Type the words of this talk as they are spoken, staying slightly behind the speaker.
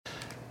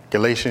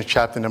Galatians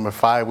chapter number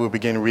 5, we'll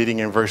begin reading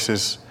in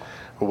verses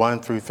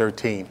 1 through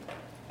 13.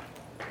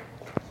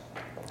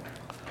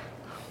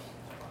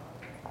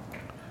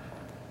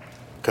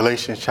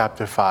 Galatians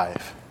chapter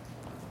 5.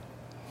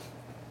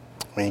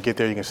 When you get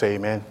there, you can say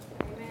amen.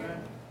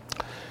 Amen.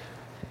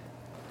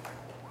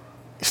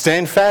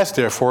 Stand fast,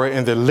 therefore,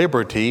 in the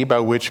liberty by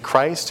which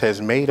Christ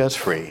has made us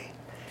free,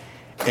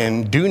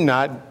 and do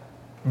not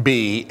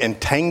be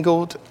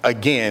entangled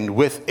again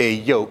with a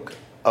yoke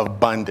of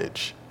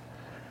bondage.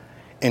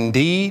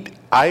 Indeed,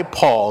 I,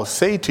 Paul,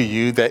 say to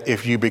you that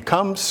if you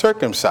become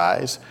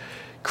circumcised,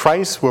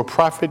 Christ will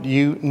profit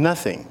you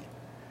nothing.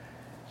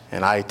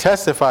 And I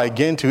testify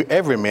again to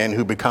every man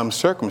who becomes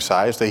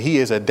circumcised that he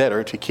is a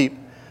debtor to keep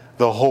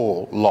the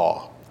whole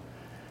law.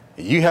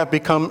 You have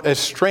become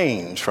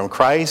estranged from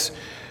Christ.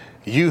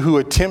 You who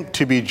attempt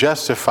to be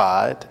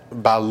justified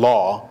by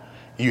law,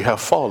 you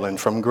have fallen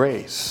from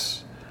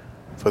grace.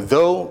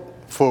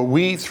 For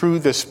we through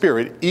the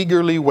Spirit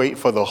eagerly wait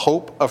for the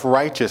hope of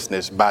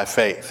righteousness by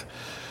faith.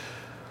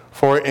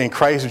 For in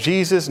Christ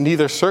Jesus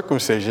neither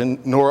circumcision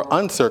nor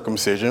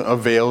uncircumcision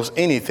avails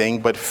anything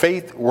but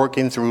faith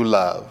working through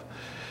love.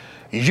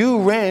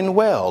 You ran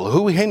well.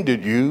 Who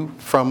hindered you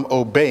from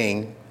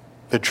obeying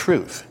the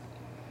truth?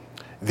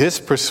 This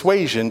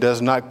persuasion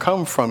does not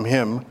come from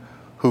him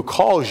who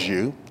calls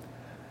you.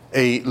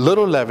 A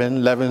little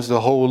leaven leavens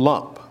the whole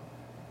lump.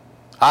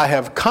 I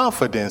have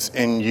confidence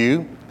in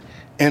you,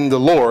 in the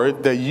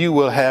Lord, that you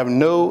will have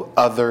no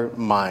other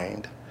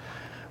mind.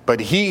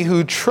 But he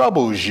who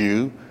troubles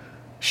you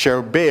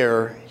shall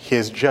bear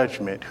his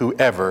judgment,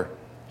 whoever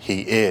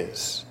he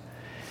is.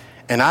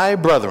 And I,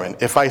 brethren,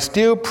 if I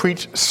still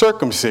preach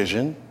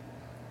circumcision,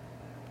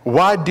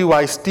 why do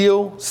I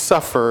still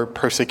suffer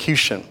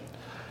persecution?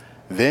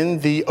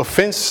 Then the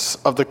offense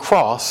of the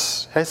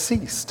cross has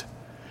ceased.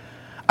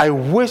 I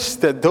wish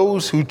that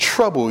those who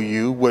trouble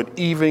you would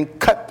even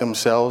cut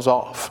themselves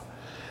off.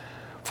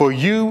 For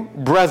you,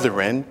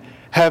 brethren,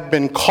 have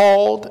been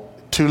called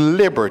to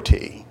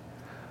liberty.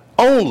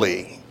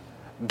 Only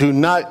do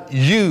not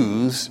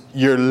use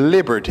your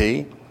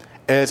liberty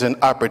as an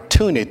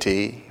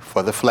opportunity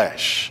for the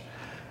flesh,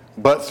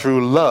 but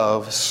through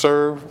love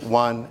serve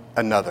one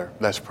another.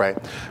 Let's pray.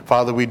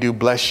 Father, we do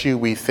bless you.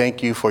 We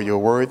thank you for your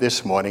word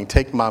this morning.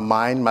 Take my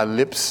mind, my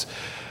lips,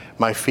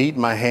 my feet,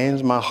 my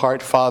hands, my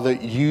heart. Father,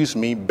 use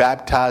me,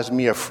 baptize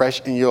me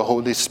afresh in your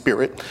Holy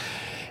Spirit.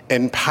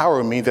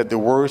 Empower me that the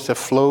words that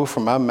flow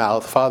from my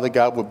mouth, Father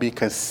God, will be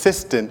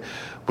consistent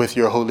with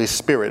your Holy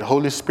Spirit.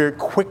 Holy Spirit,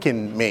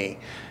 quicken me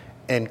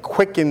and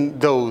quicken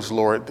those,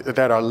 Lord,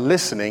 that are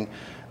listening,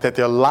 that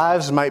their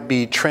lives might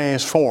be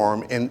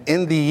transformed. And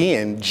in the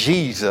end,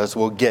 Jesus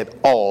will get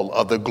all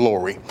of the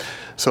glory.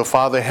 So,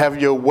 Father, have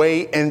your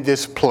way in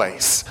this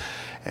place.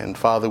 And,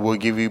 Father, we'll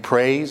give you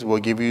praise. We'll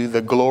give you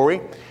the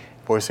glory.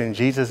 For it's in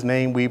Jesus'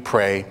 name we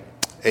pray.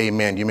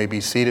 Amen. You may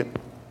be seated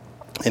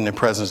in the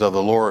presence of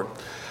the Lord.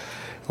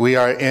 We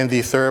are in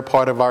the third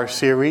part of our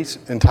series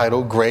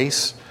entitled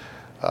Grace.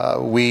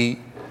 We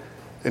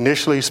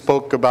initially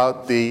spoke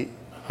about the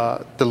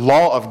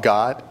law of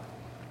God.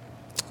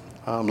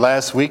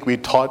 Last week we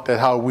taught that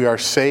how we are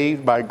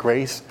saved by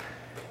grace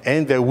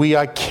and that we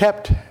are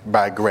kept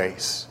by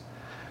grace.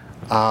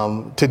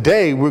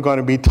 Today we're going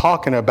to be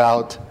talking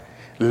about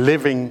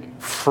living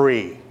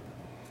free.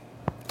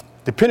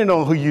 Depending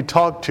on who you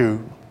talk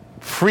to,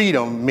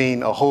 freedom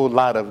means a whole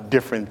lot of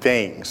different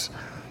things.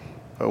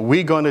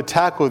 We're going to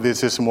tackle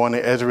this morning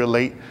as it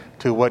relates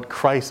to what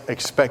Christ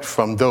expects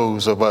from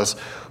those of us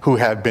who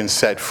have been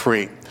set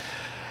free.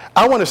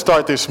 I want to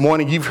start this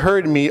morning. You've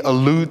heard me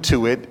allude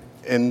to it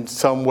in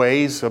some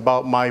ways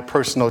about my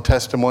personal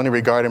testimony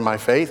regarding my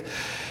faith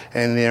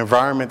and the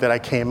environment that I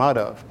came out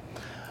of.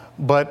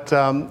 But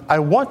I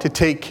want to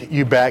take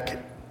you back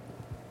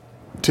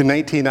to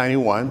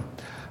 1991,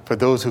 for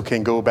those who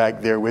can go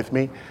back there with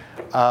me.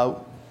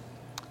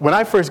 When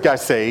I first got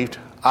saved,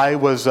 I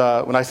was,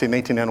 when I say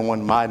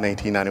 1991, my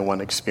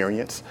 1991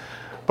 experience.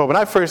 But when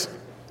I first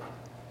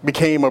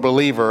became a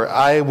believer,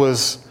 I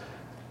was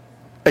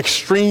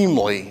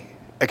extremely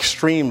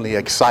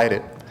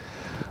excited.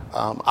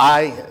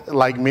 I,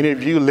 like many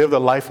of you, lived a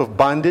life of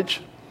bondage.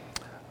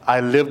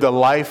 I lived a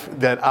life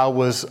that I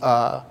was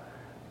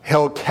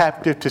held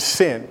captive to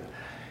sin.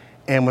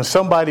 And when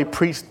somebody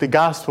preached the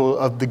gospel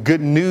of the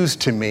good news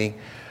to me,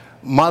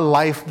 my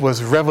life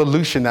was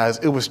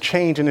revolutionized. It was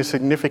changed in a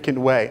significant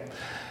way.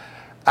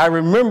 I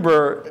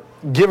remember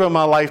giving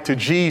my life to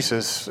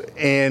Jesus,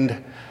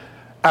 and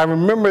I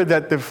remember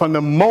that from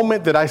the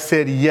moment that I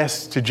said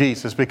yes to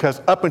Jesus,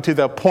 because up until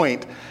that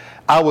point,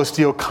 I was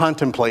still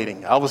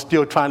contemplating. I was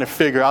still trying to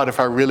figure out if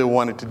I really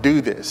wanted to do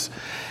this.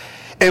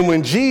 And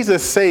when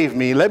Jesus saved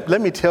me,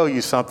 let me tell you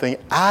something.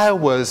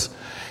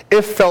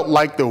 It felt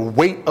like the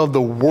weight of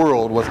the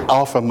world was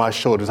off of my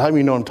shoulders. How do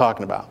you know what I'm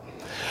talking about?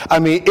 I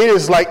mean, it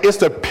is like,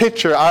 it's a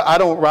picture. I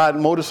don't ride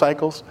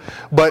motorcycles,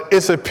 but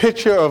it's a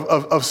picture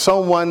of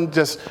someone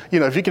just,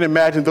 if you can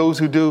imagine those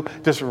who do,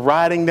 just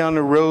riding down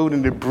the road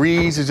and the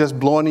breeze is just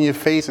blowing in your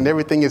face and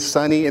everything is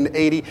sunny and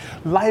 80.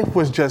 Life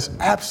was just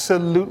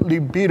absolutely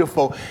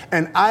beautiful.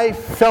 And I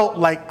felt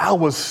like I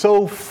was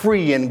so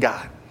free in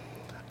God.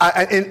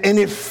 And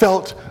it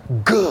felt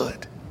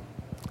good.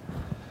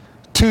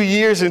 2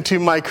 years into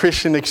my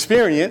Christian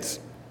experience,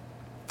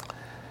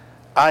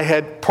 I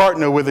had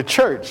partnered with a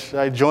church.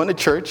 I joined a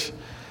church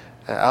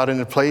out in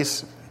a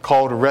place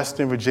called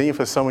Reston, Virginia.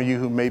 For some of you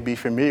who may be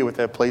familiar with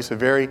that place, a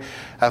very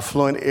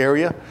affluent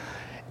area.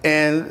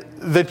 And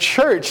the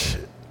church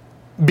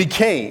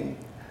became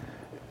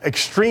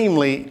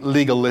extremely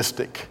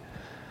legalistic.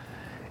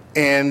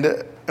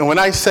 And when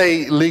I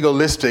say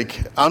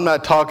legalistic, I'm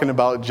not talking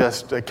about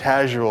just a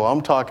casual.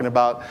 I'm talking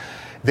about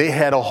they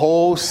had a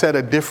whole set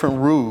of different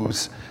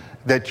rules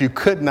that you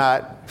could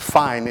not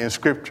find in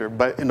Scripture.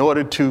 But in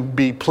order to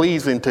be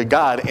pleasing to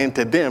God and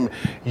to them,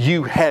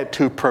 you had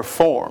to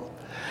perform.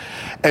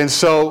 And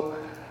so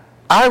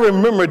I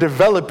remember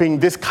developing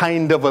this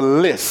kind of a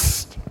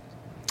list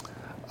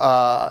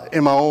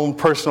in my own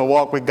personal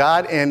walk with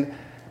God. And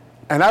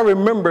I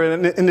remember,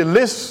 and the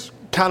list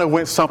kind of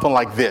went something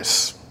like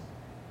this.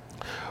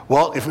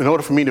 Well, in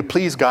order for me to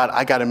please God,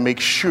 I got to make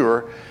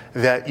sure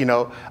that,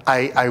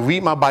 I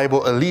read my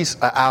Bible at least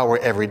an hour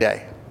every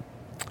day.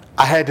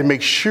 I had to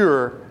make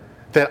sure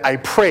that I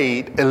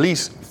prayed at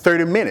least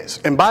 30 minutes.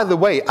 And by the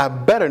way, I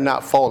better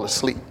not fall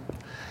asleep.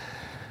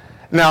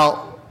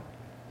 Now,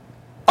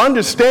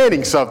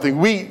 understanding something,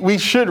 we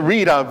should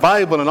read our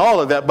Bible and all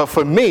of that. But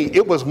for me,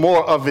 it was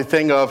more of a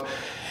thing of,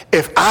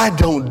 if I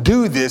don't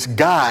do this,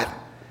 God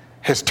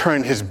has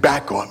turned his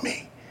back on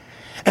me.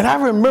 And I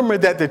remember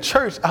that the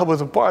church I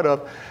was a part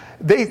of,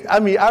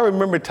 I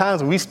remember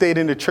times when we stayed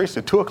in the church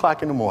till 2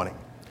 o'clock in the morning.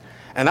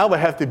 And I would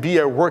have to be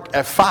at work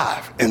at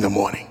 5 in the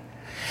morning.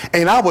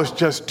 And I was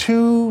just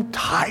too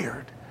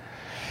tired.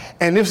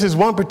 And this is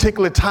one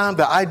particular time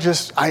that I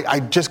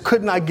just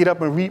could not get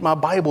up and read my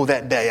Bible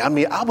that day. I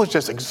mean, I was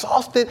just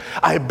exhausted.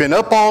 I had been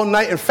up all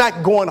night. In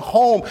fact, going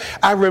home,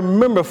 I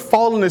remember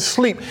falling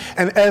asleep.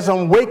 And as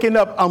I'm waking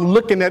up, I'm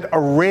looking at a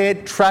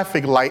red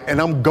traffic light and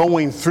I'm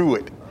going through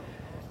it.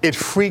 It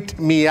freaked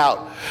me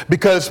out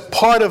because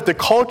part of the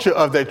culture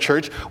of that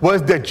church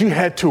was that you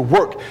had to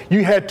work,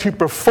 you had to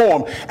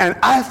perform. And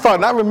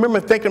I remember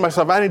thinking to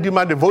myself, I didn't do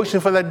my devotion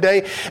for that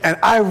day. And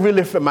I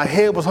really felt my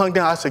head was hung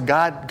down. I said,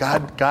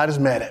 God is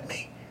mad at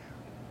me.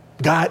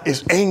 God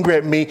is angry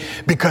at me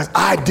because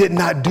I did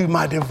not do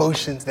my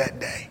devotions that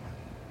day.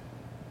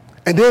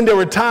 And then there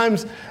were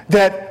times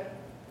that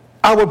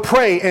I would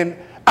pray and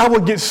I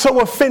would get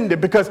so offended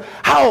because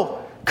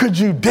how could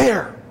you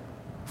dare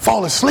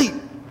fall asleep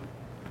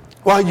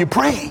while you're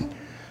praying?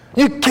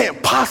 You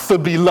can't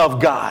possibly love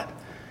God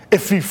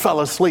if you fell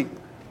asleep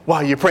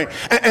while you're praying.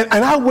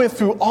 And I went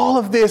through all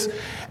of this,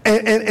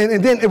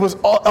 and then it was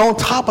on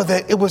top of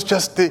that, it was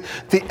just the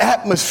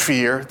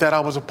atmosphere that I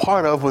was a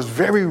part of was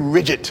very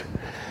rigid.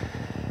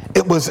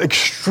 It was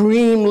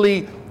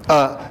extremely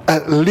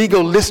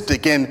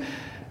legalistic, and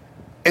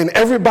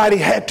everybody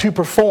had to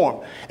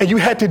perform. And you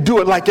had to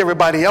do it like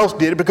everybody else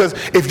did it, because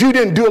if you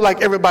didn't do it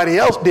like everybody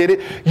else did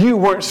it, you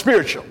weren't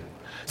spiritual.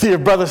 See,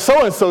 if brother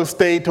so-and-so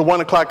stayed till 1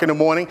 o'clock in the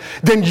morning,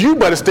 then you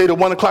better stay till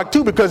 1 o'clock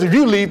too, because if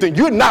you leave, then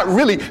you're not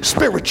really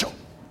spiritual.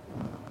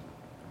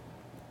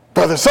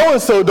 Brother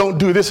so-and-so don't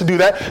do this and do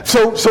that,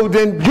 so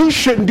then you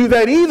shouldn't do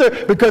that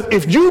either, because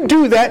if you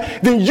do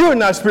that, then you're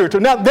not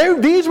spiritual. Now,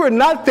 these were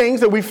not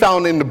things that we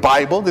found in the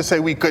Bible that say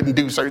we couldn't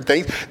do certain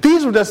things.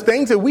 These were just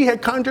things that we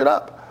had conjured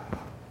up.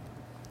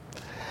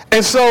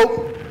 And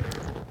so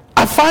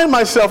I find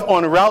myself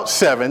on Route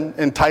 7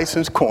 in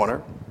Tyson's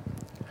Corner,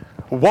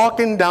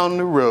 walking down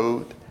the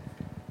road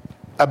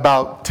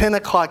about 10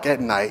 o'clock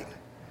at night,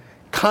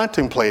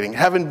 contemplating,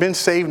 having been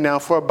saved now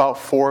for about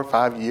 4 or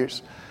 5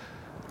 years.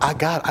 I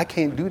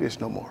can't do this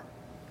no more.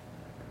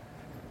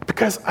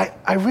 Because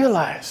I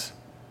realized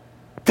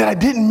that I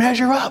didn't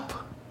measure up.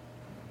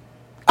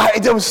 I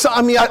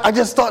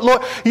just thought,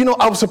 Lord,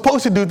 I was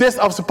supposed to do this,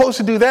 I was supposed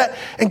to do that,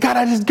 and God,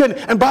 I just couldn't.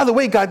 And by the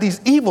way, God, these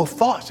evil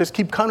thoughts just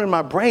keep coming in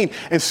my brain,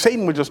 and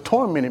Satan was just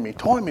tormenting me.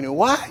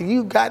 Why?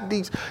 You got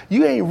these,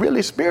 you ain't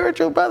really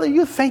spiritual, brother.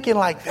 You're thinking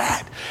like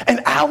that.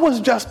 And I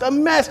was just a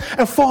mess.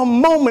 And for a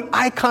moment,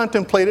 I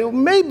contemplated,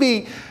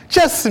 maybe,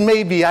 just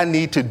maybe, I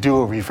need to do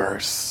a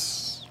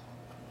reverse.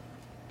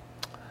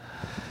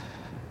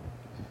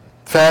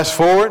 Fast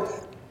forward.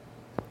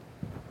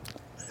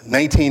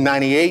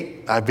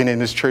 1998, I've been in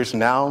this church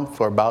now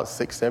for about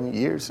 6-7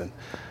 years and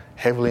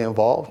heavily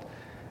involved.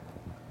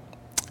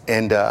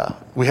 And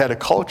we had a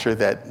culture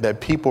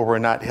that people were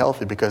not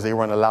healthy because they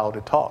weren't allowed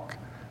to talk.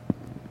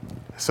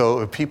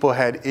 So if people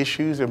had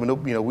issues,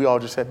 we all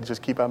just had to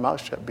just keep our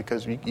mouths shut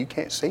because you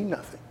can't say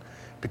nothing.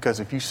 Because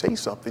if you say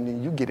something,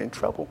 then you get in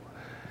trouble.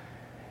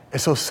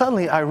 And so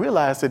suddenly I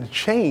realized that the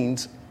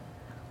chains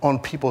on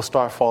people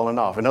start falling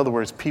off. In other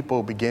words,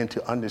 people begin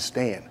to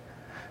understand.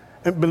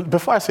 And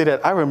before I say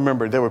that, I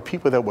remember there were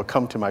people that would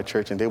come to my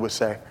church and they would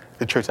say,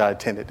 the church I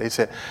attended. They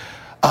said,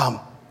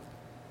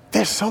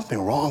 there's something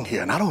wrong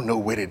here, and I don't know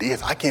what it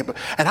is. I can't.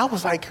 And I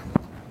was like,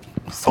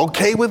 it's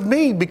okay with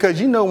me,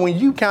 because, when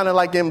you kind of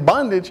like in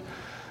bondage,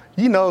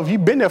 if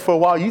you've been there for a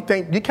while, you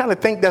kind of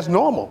think that's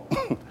normal.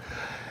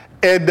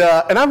 And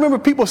I remember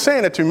people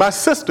saying that to me. My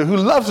sister, who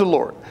loves the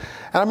Lord,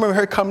 and I remember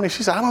her coming in.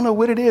 She said, I don't know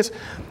what it is.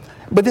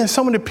 But then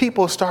some of the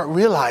people start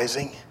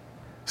realizing,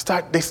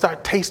 they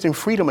start tasting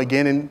freedom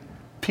again, and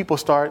people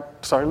start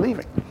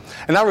leaving.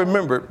 And I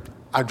remember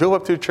I drove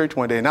up to the church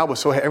one day, and I was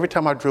so every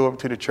time I drove up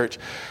to the church,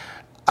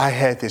 I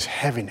had this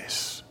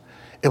heaviness.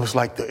 It was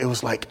like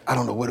I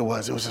don't know what it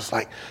was. It was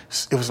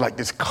like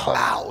this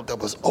cloud that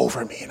was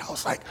over me, and I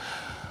was like,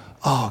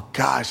 oh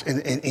gosh,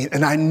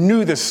 and I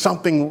knew that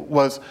something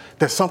was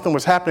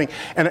happening,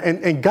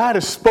 and God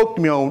has spoke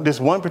to me on this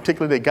one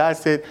particular day. God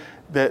said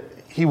that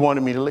He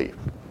wanted me to leave.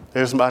 It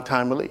was my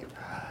time to leave.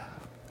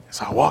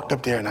 So I walked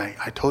up there, and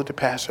I told the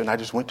pastor, and I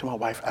just went to my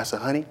wife. I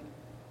said, honey,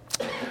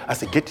 I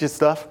said, get your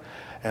stuff.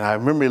 And I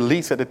remember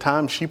Elise at the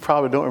time, she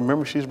probably don't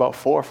remember, she's about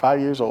 4 or 5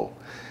 years old.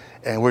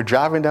 And we're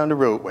driving down the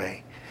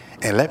roadway,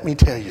 and let me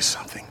tell you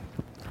something.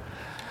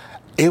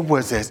 It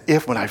was as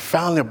if when I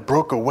finally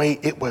broke away,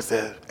 it was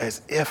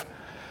as if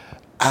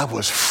I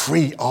was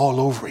free all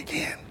over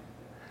again.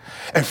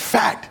 In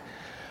fact,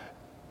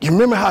 you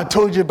remember how I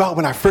told you about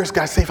when I first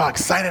got saved, how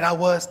excited I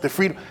was, the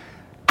freedom?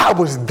 I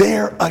was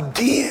there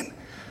again.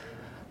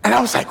 And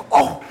I was like,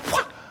 oh,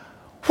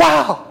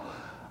 wow,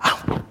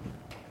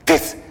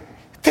 this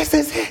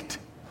is it.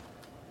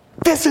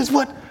 This is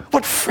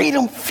what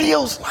freedom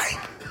feels like.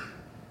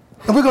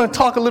 And we're going to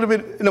talk a little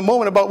bit in a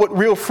moment about what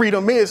real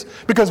freedom is,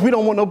 because we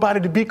don't want nobody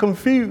to be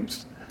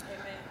confused.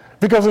 Amen.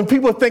 Because when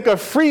people think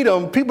of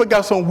freedom, people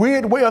got some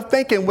weird way of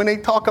thinking when they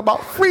talk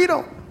about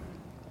freedom.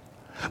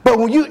 But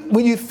when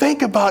you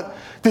think about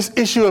this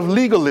issue of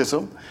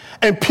legalism,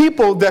 and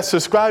people that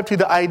subscribe to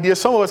the idea,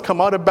 some of us come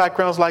out of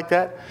backgrounds like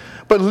that,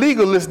 but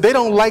legalists, they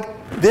don't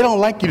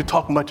like you to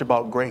talk much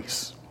about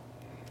grace.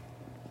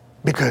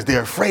 Because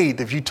they're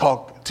afraid if you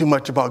talk too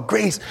much about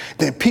grace,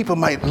 then people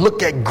might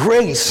look at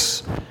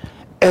grace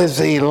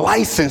as a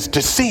license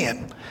to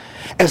sin.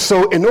 And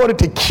so in order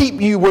to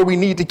keep you where we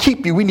need to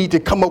keep you, we need to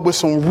come up with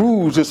some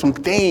rules and some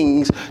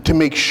things to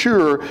make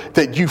sure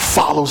that you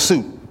follow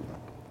suit.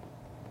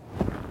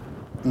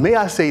 May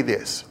I say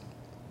this?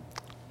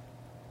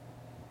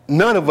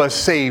 None of us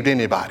saved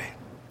anybody.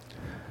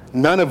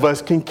 None of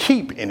us can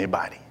keep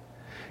anybody.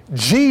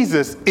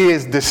 Jesus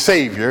is the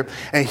Savior,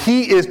 and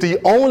He is the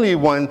only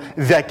one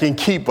that can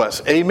keep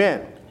us.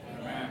 Amen.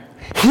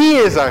 He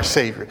is our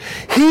Savior.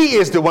 He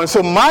is the one.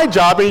 So my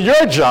job and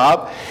your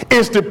job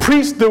is to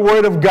preach the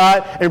Word of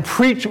God and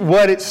preach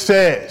what it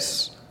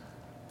says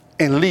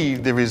and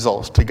leave the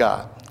results to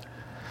God.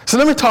 So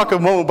let me talk a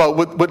moment about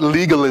what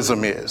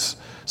legalism is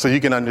so you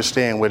can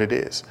understand what it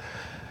is.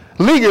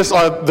 Legalists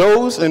are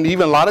those, and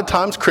even a lot of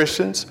times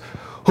Christians,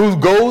 whose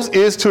goal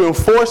is to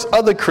enforce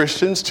other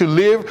Christians to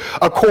live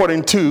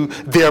according to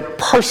their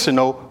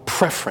personal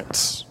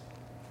preference.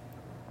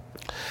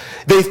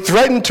 They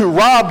threaten to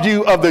rob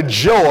you of the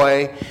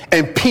joy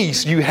and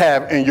peace you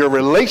have in your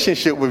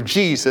relationship with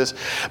Jesus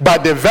by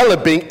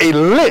developing a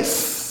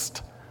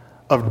list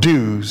of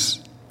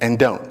do's and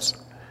don'ts.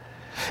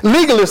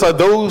 Legalists are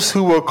those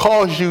who will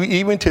cause you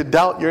even to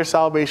doubt your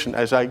salvation.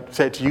 As I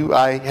said to you,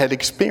 I had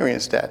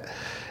experienced that.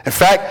 In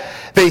fact,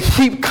 they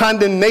heap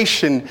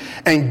condemnation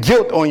and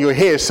guilt on your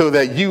head so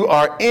that you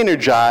are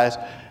energized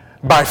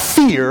by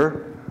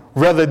fear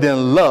rather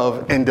than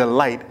love and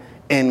delight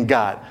in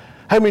God.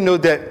 How many know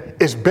that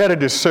it's better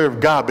to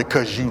serve God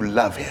because you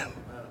love Him?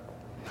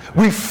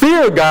 We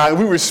fear God and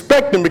we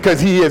respect Him because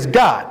He is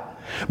God.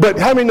 But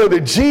how many know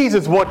that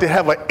Jesus wants to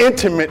have an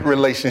intimate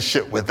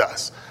relationship with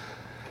us?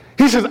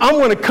 He says, I'm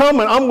going to come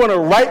and I'm going to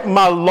write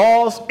my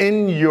laws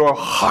in your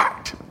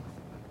heart,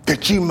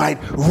 that you might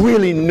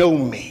really know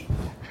me.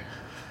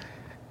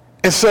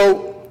 And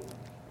so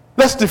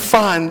let's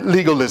define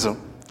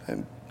legalism.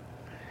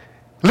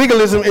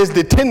 Legalism is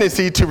the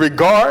tendency to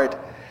regard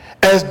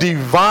as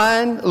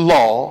divine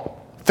law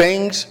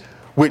things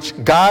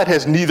which God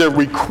has neither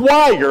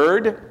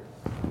required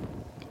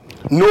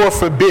nor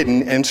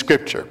forbidden in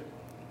Scripture,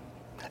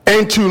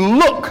 and to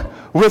look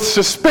with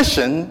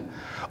suspicion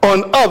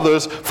on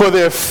others for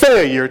their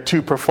failure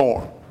to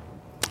perform.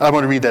 I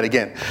want to read that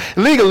again.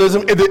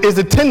 Legalism is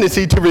a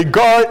tendency to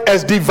regard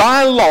as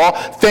divine law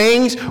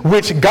things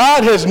which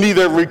God has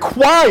neither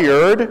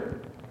required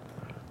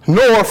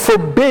nor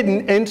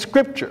forbidden in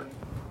Scripture,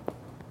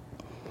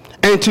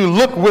 and to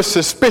look with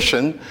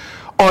suspicion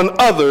on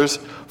others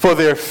for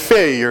their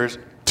failures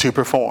to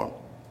perform.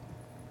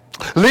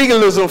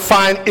 Legalism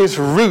finds its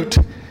root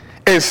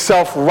in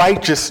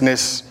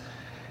self-righteousness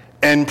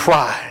and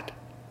pride.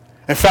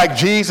 In fact,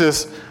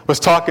 Jesus was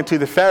talking to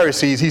the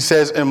Pharisees. He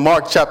says in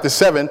Mark chapter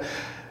 7,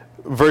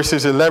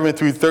 verses 11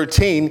 through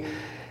 13,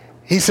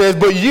 he says,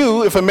 but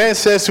you, if a man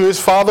says to his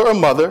father or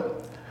mother,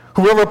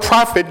 whoever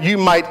profit you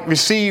might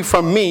receive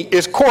from me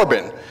is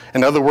Corban.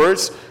 In other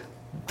words,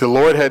 the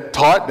Lord had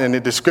taught, and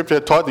the scripture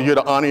had taught that you're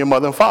to honor your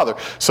mother and father.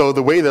 So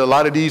the way that a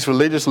lot of these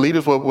religious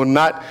leaders will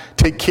not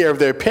take care of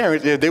their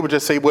parents, they would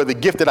just say, well, the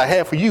gift that I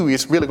have for you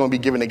is really going to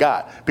be given to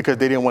God, because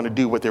they didn't want to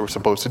do what they were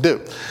supposed to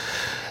do.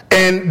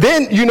 And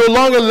then you no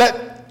longer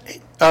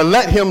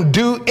let him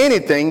do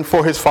anything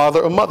for his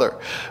father or mother,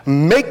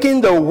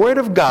 making the word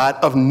of God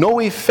of no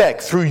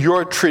effect through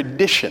your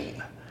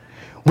tradition,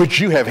 which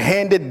you have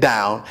handed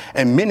down,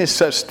 and many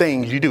such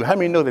things you do. How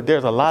many know that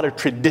there's a lot of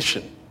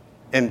tradition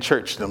in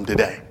churchdom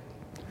today?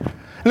 And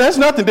that's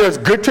nothing. There's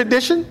good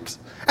traditions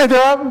and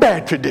there are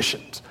bad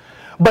traditions.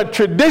 But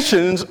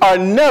traditions are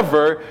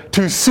never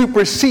to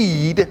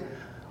supersede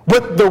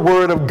what the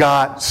word of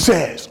God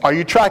says. Are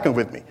you tracking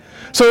with me?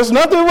 So there's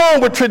nothing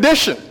wrong with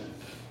tradition.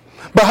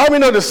 But how many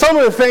know that some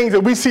of the things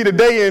that we see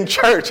today in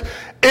church,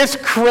 it's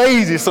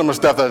crazy, some of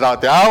the stuff that's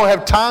out there. I don't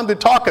have time to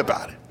talk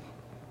about it.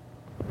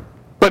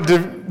 But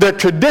the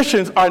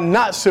traditions are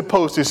not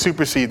supposed to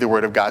supersede the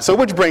word of God. So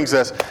which brings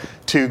us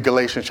to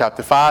Galatians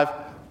chapter 5.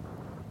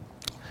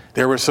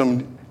 There were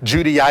some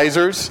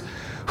Judaizers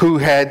who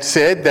had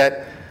said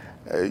that,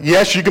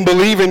 yes, you can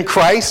believe in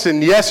Christ,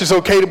 and yes, it's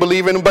okay to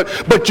believe in him,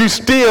 but you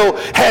still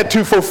had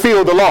to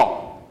fulfill the law.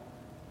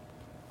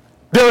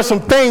 There are some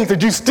things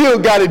that you still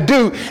got to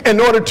do in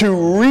order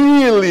to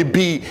really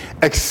be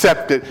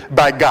accepted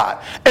by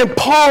God. And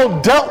Paul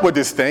dealt with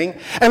this thing.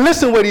 And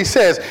listen what he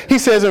says. He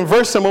says in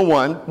verse number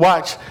 1,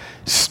 watch,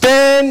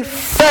 stand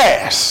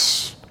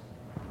fast,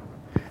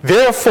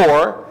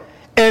 therefore,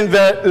 in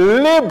the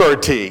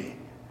liberty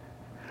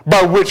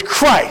by which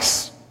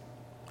Christ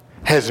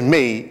has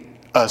made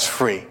us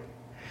free.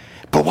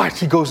 But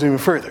watch, he goes even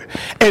further.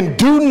 And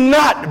do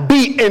not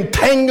be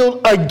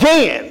entangled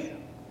again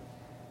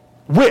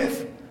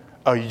with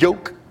a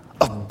yoke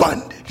of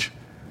bondage.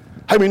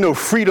 How many know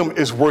freedom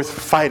is worth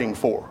fighting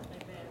for?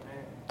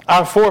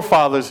 Our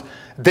forefathers,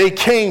 they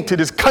came to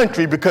this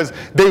country because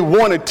they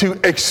wanted to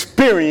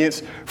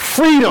experience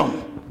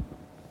freedom.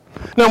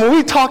 Now, when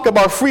we talk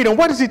about freedom,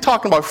 what is he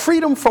talking about?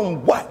 Freedom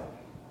from what?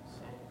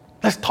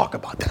 Let's talk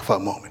about that for a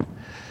moment.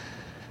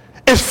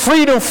 It's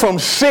freedom from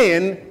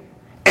sin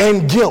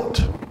and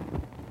guilt.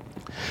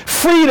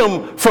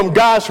 Freedom from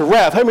God's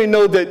wrath. How many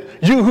know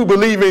that you who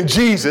believe in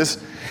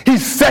Jesus, he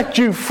set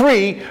you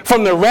free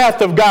from the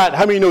wrath of God?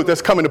 How many know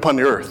that's coming upon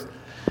the earth?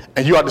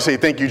 And you ought to say,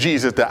 thank you,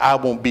 Jesus, that I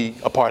won't be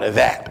a part of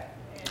that.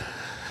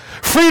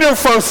 Freedom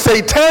from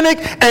satanic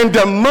and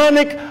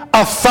demonic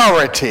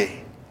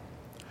authority.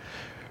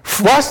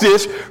 Watch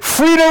this.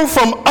 Freedom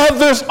from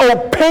others'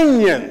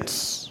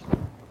 opinions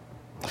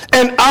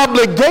and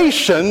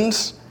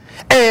obligations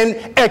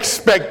and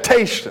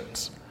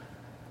expectations.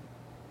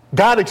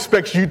 God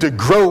expects you to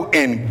grow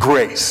in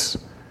grace.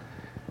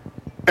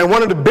 And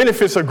one of the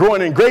benefits of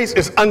growing in grace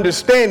is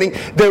understanding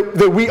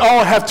that we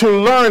all have to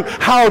learn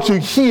how to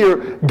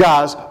hear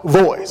God's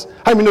voice.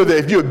 How many know that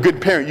if you're a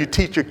good parent, you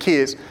teach your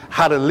kids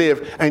how to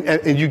live,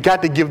 and you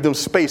got to give them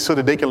space so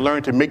that they can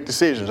learn to make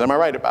decisions? Am I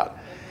right about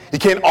it? You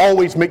can't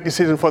always make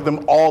decisions for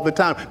them all the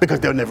time because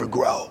they'll never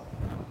grow.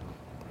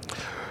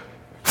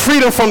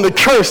 Freedom from the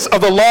curse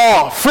of the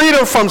law.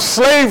 Freedom from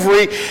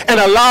slavery and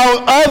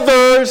allowing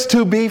others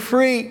to be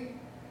free.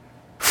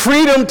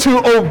 Freedom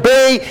to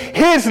obey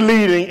his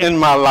leading in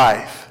my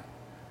life.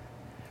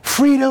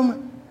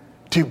 Freedom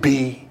to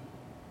be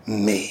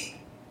me.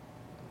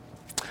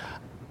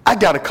 I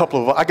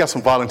got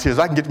some volunteers.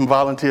 I can get some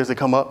volunteers to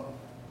come up.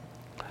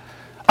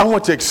 I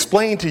want to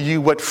explain to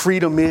you what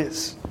freedom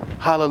is.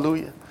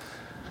 Hallelujah.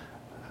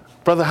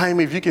 Brother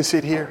Jaime, if you can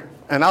sit here,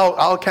 and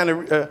I'll kind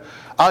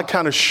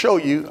of show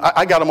you.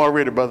 I got them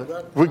already,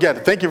 brother. We got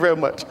it. Thank you very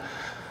much.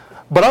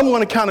 But I'm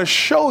going to kind of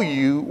show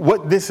you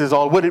what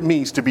it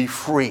means to be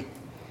free.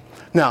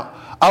 Now,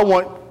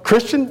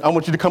 Christian, I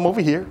want you to come over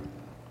here.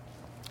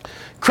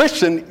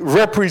 Christian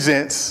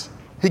represents,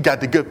 he got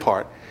the good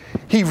part.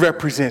 He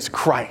represents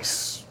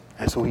Christ.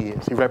 That's who he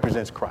is. He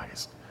represents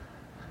Christ.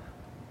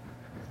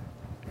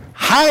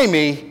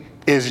 Jaime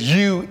is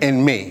you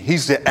and me.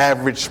 He's the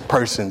average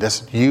person.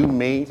 That's you,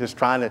 me, just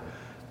trying to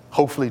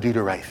hopefully do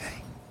the right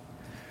thing.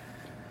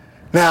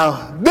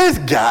 Now, this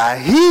guy,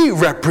 he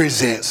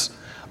represents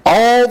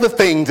all the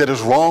things that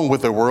is wrong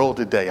with the world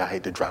today. I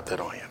hate to drop that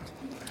on you.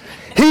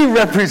 He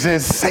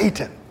represents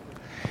Satan.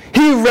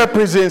 He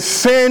represents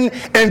sin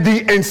and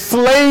the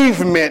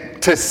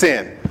enslavement to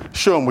sin.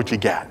 Show him what you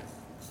got.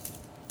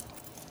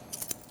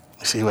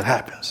 See what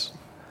happens.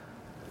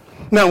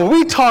 Now, when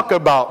we talk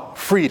about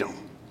freedom,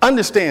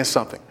 understand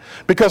something.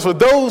 Because for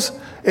those,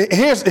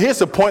 here's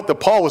the point that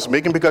Paul was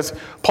making, because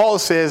Paul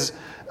says,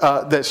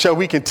 that shall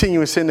we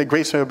continue in sin that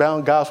grace may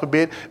abound? God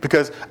forbid.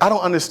 Because I don't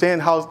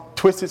understand how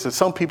twisted that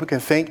some people can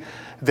think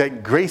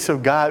that grace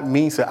of God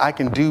means that I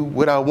can do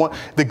what I want.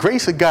 The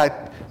grace of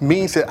God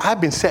means that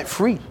I've been set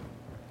free.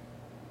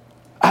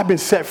 I've been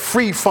set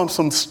free from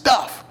some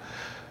stuff,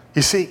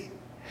 you see.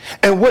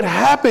 And what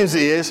happens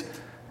is,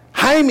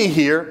 Jaime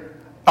here,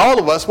 all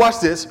of us, watch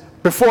this,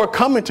 before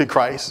coming to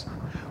Christ,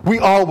 we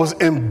all was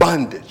in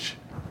bondage.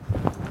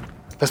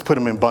 Let's put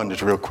them in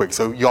bondage real quick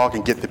so y'all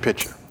can get the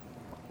picture.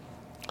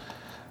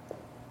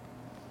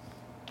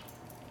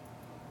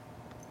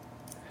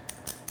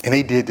 And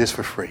he did this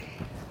for free.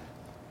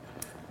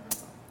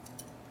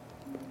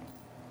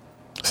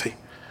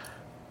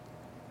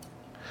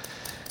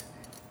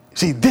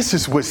 See, this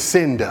is what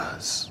sin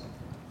does.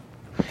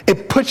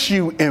 It puts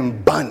you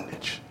in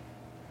bondage.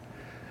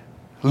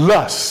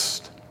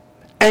 Lust,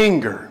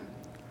 anger,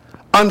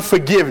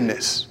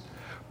 unforgiveness,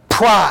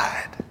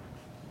 pride,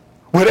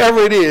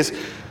 whatever it is,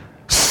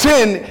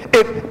 sin,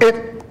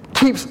 it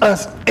keeps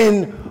us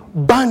in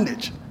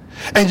bondage.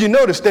 And you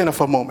notice, stand up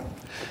for a moment,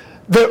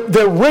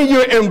 that when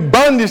you're in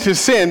bondage to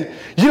sin,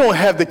 you don't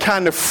have the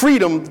kind of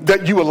freedom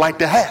that you would like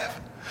to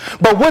have.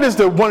 But what is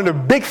one of the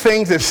big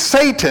things that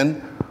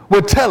Satan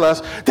would tell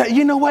us? That,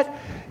 you know what,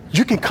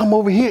 you can come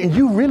over here and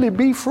you really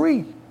be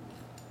free.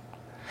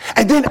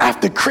 And then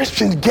after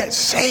Christians get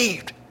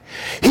saved,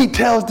 he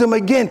tells them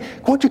again,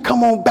 won't you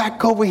come on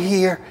back over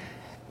here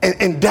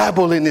and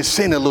dabble in this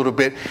sin a little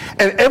bit.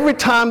 And every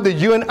time that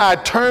you and I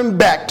turn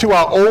back to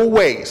our old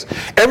ways,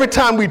 every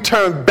time we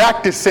turn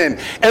back to sin,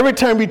 every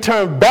time we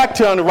turn back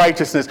to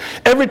unrighteousness,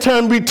 every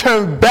time we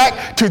turn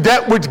back to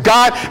that which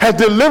God has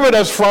delivered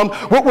us from,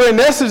 what we're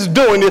in essence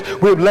doing is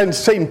we're letting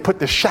Satan put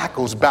the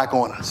shackles back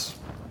on us.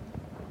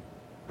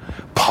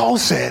 Paul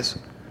says,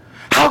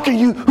 how can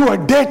you who are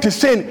dead to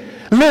sin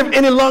live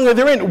any longer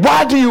therein?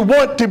 Why do you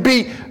want to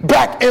be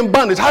back in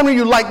bondage? How many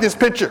of you like this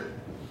picture?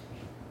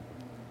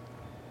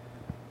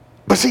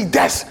 But see,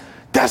 that's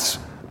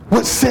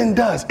what sin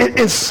does. It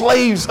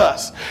enslaves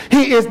us.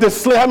 He is the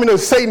slave. How many know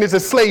Satan is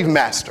a slave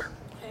master?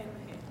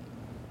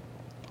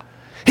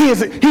 He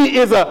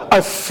is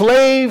a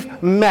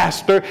slave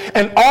master,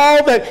 and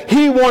all that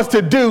he wants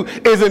to do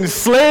is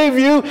enslave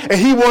you, and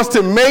he wants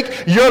to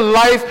make your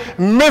life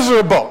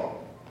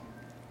miserable.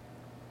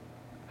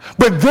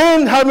 But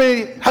then, how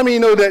many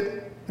know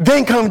that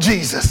then come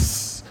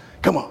Jesus?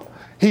 Come on.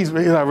 He's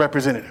our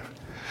representative.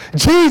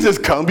 Jesus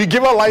comes. We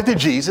give our life to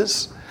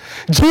Jesus.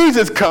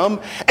 Jesus comes,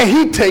 and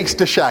he takes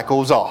the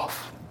shackles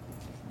off.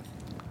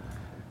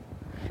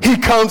 He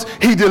comes,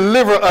 he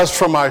delivers us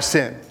from our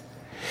sin.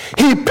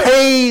 He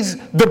pays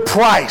the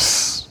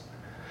price.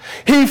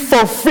 He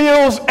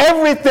fulfills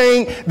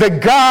everything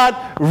that God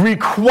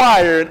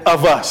required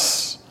of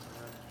us.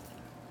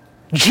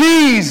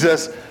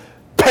 Jesus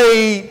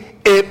paid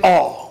it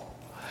all.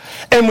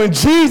 And when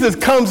Jesus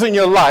comes in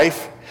your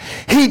life,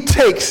 he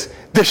takes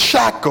the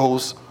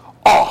shackles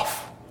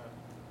off.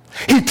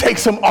 He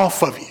takes them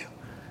off of you.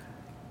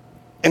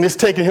 And it's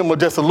taking him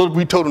just a little,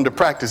 we told him to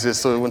practice this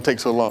so it wouldn't take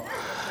so long.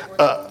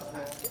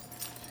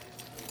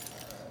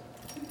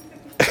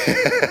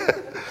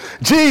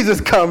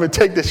 Jesus come and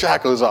take the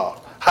shackles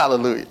off.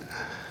 Hallelujah.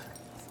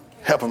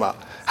 Help him out.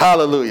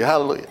 Hallelujah.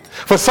 Hallelujah.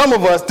 For some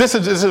of us, this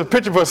is a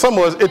picture. For some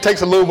of us, it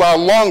takes a little while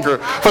longer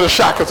for the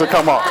shackles to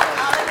come off.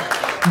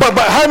 But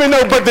how many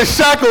know, but the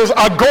shackles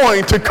are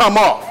going to come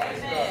off.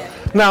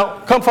 Now,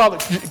 come, Father,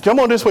 come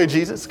on this way,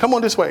 Jesus. Come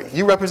on this way.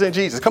 You represent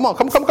Jesus. Come on,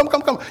 come.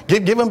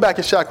 Give him back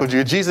his shackles.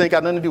 Jesus ain't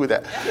got nothing to do with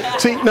that.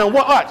 See, now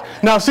what?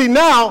 Now, see,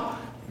 now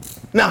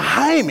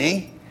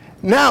Jaime,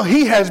 now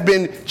he has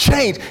been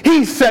changed.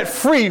 He's set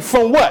free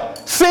from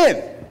what?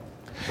 Sin.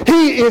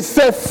 He is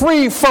set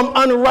free from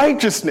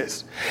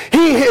unrighteousness.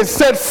 He is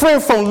set free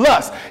from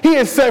lust. He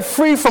is set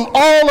free from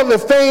all of the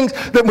things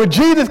that when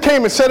Jesus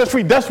came and set us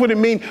free, that's what it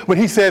means when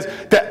he says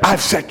that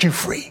I've set you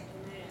free.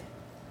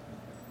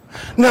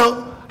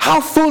 Now, how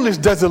foolish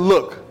does it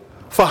look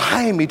for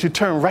Jaime to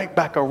turn right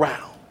back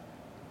around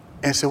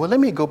and say, well, let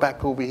me go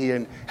back over here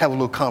and have a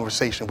little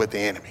conversation with the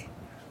enemy?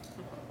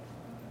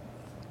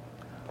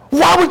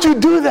 Why would you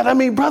do that? I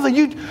mean, brother,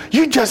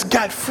 you just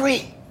got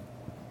free.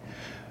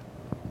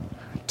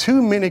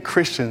 Too many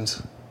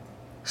Christians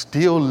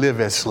still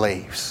live as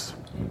slaves.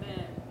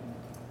 Amen.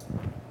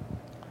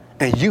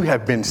 And you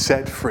have been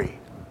set free.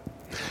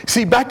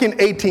 See, back in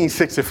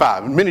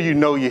 1865, many of you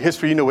know your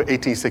history, you know what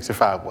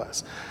 1865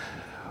 was.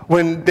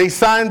 When they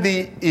signed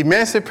the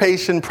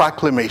Emancipation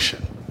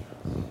Proclamation,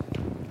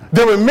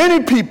 there were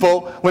many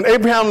people, when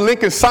Abraham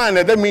Lincoln signed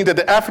that means that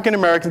the African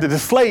Americans, that the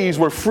slaves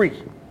were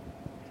free.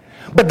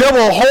 But there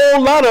were a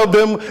whole lot of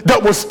them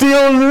that were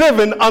still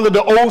living under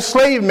the old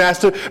slave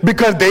master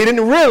because they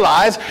didn't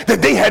realize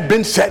that they had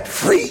been set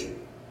free.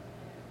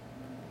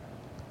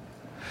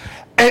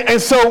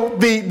 And so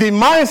the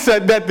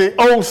mindset that the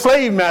old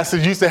slave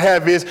masters used to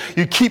have is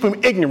you keep them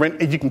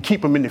ignorant and you can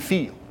keep them in the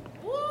field.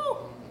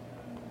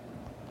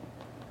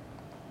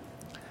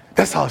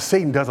 That's how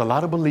Satan does a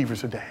lot of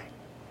believers today.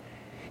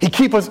 He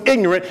keeps us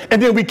ignorant,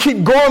 and then we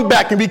keep going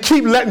back and we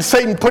keep letting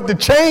Satan put the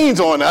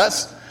chains on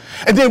us.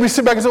 And then we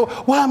sit back and say,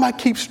 why am I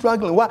keep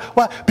struggling?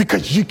 Why?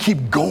 Because you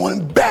keep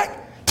going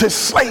back to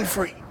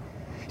slavery.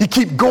 You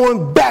keep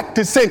going back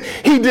to sin.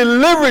 He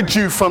delivered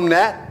you from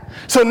that.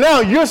 So now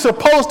you're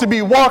supposed to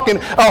be walking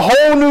a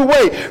whole new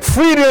way,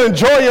 free to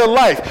enjoy your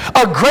life,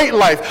 a great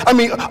life. I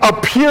mean, a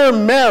pure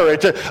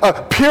marriage,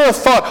 a pure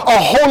thought, a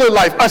holy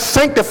life, a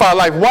sanctified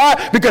life.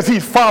 Why? Because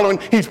he's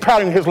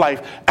patterning his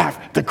life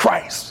after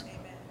Christ.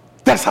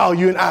 That's how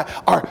you and I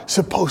are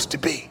supposed to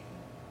be.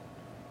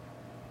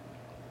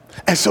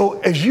 And so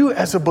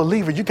as a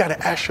believer, you got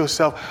to ask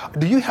yourself,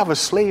 do you have a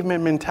slave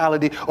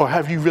mentality or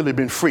have you really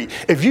been free?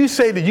 If you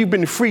say that you've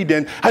been free,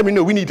 then how many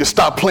know we need to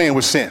stop playing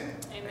with sin?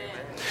 Amen.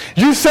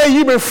 You say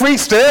you've been free,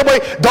 stay away.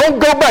 Don't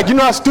go back. You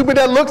know how stupid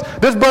that looks?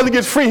 This brother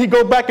gets free. He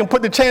go back and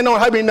put the chain on.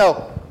 How many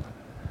know?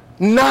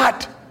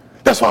 Not.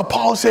 That's why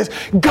Paul says,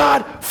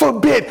 God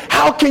forbid,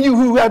 how can you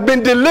who have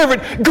been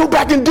delivered go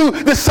back and do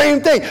the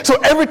same thing? So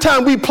every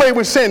time we play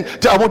with sin,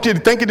 I want you to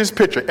think of this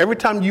picture. Every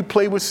time you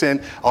play with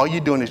sin, all you're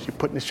doing is you're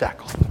putting the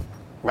shackles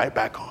right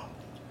back on.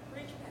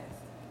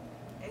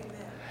 Amen.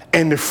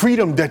 And the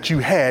freedom that you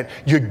had,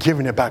 you're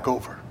giving it back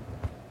over.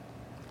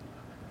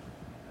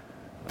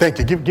 Thank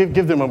you.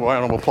 Give them a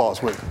round of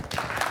applause with it.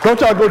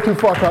 Don't y'all go too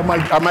far, because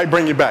I might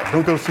bring you back.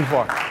 Don't go too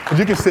far. But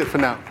you can sit for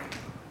now.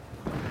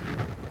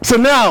 So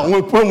now,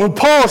 when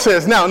Paul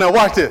says, now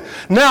watch this.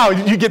 Now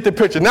you get the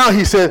picture. Now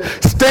he says,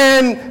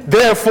 stand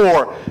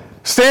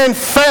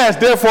fast,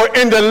 therefore,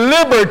 in the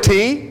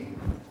liberty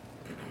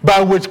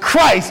by which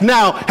Christ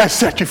now has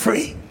set you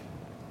free.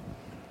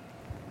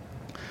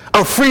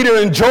 I'm free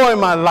to enjoy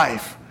my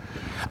life.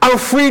 I'm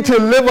free to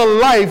live a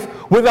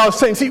life without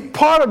sin. See,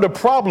 part of the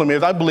problem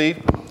is, I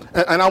believe,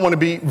 and I want to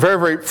be very,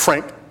 very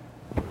frank,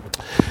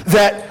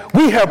 that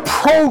we have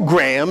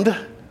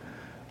programmed,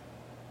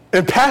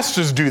 and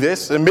pastors do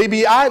this, and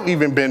maybe I've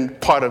even been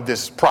part of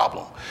this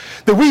problem,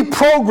 that we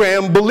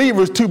program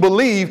believers to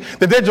believe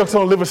that they're just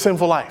going to live a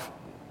sinful life.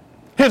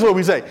 Here's what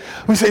we say.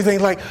 We say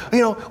things like,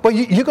 well,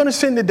 you're going to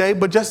sin today,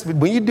 but just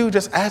when you do,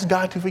 just ask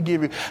God to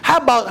forgive you. How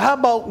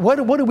about why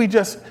don't we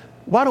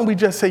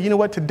just say, you know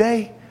what,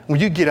 today, when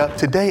you get up,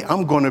 today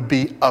I'm going to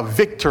be a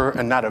victor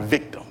and not a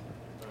victim.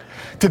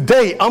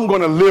 Today, I'm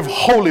going to live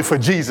holy for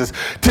Jesus.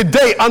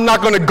 Today, I'm not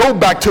going to go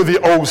back to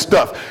the old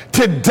stuff.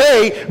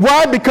 Today,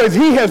 why? Because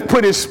he has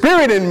put his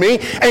spirit in me,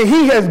 and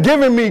he has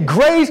given me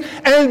grace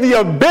and the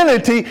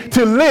ability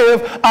to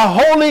live a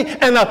holy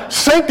and a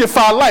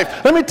sanctified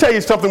life. Let me tell you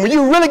something. When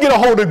you really get a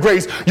hold of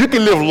grace, you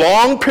can live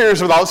long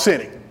periods without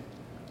sinning.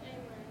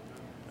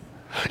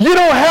 You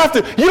don't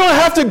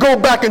have to go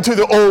back into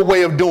the old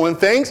way of doing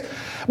things.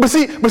 But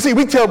see,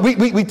 we tell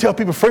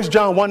people 1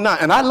 John 1:9,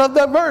 and I love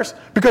that verse,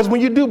 because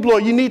when you do blow,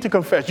 you need to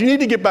confess. You need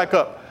to get back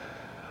up.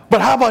 But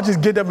how about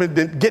just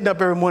getting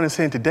up every morning and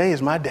saying, today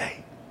is my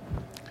day.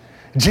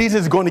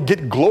 Jesus is going to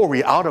get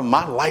glory out of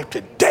my life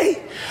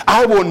today.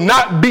 I will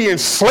not be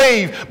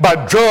enslaved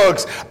by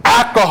drugs,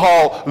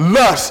 alcohol,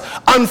 lust,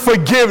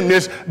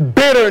 unforgiveness,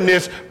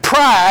 bitterness,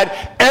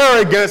 pride,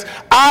 arrogance.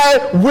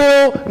 I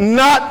will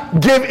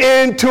not give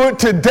in to it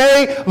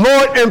today.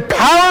 Lord,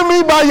 empower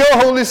me by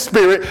your Holy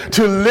Spirit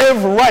to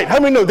live right. How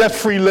many know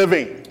that's free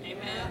living? Amen.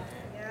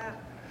 Yeah.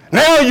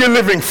 Now you're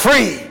living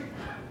free.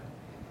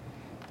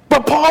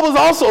 But Paul was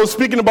also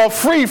speaking about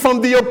free from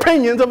the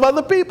opinions of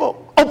other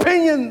people.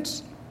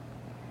 Opinions.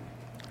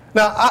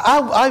 Now,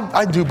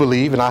 I do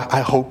believe, and I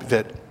hope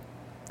that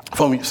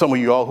from some of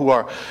you all who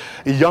are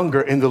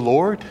younger in the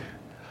Lord,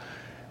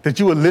 that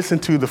you will listen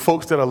to the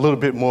folks that are a little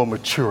bit more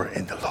mature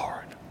in the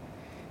Lord.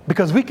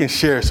 Because we can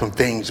share some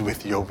things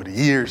with you over the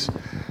years.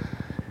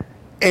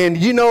 And,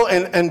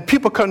 and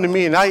people come to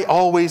me, and I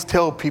always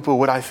tell people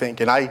what I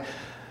think. And I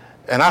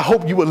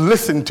hope you will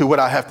listen to what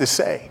I have to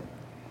say.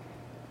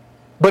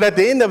 But at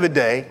the end of the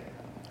day,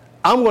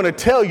 I'm going to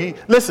tell you,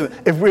 listen,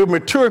 if we're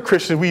mature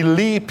Christians, we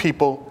lead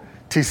people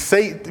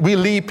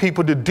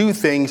to do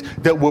things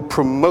that will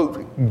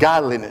promote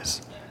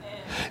godliness.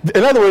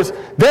 In other words,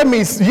 that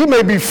means you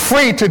may be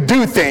free to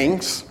do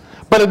things,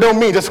 but it don't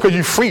mean just because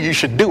you're free, you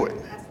should do it.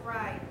 That's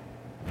right.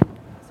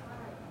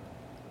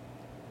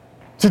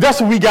 See,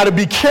 that's what we got to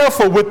be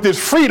careful with this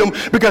freedom,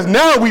 because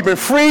now we've been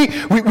free.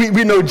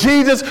 We know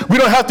Jesus. We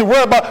don't have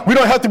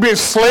to be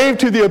enslaved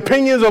to the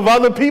opinions of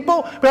other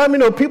people.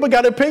 But people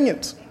got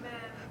opinions. Amen.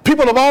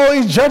 People are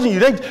always judging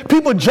you.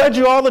 People judge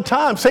you all the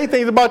time, say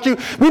things about you.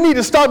 We need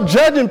to stop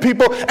judging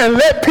people and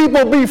let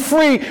people be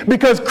free,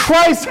 because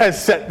Christ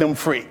has set them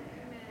free.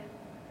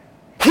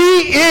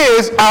 He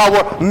is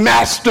our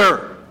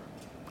master.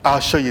 I'll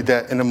show you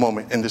that in a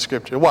moment in the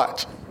scripture.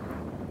 Watch.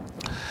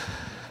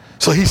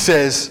 So he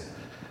says,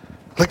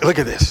 look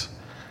at this.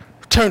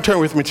 Turn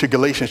with me to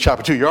Galatians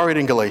chapter 2. You're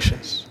already in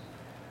Galatians.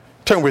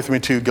 Turn with me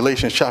to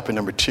Galatians chapter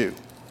number 2.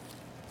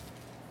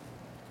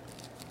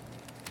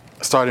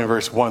 Starting in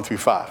verse 1 through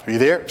 5. Are you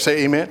there?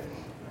 Say amen.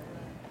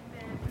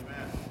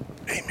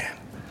 Amen.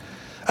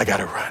 I got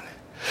to run.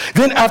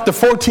 Then after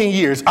 14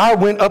 years, I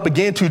went up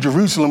again to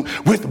Jerusalem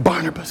with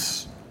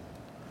Barnabas,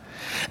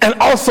 and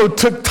also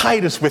took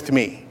Titus with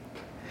me.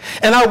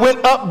 And I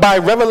went up by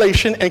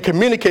revelation and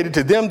communicated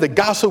to them the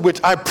gospel which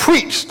I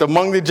preached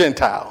among the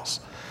Gentiles.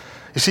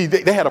 You see,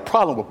 they had a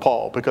problem with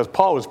Paul, because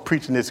Paul was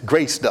preaching this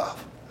grace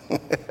stuff.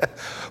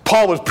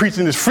 Paul was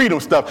preaching this freedom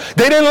stuff.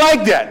 They didn't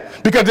like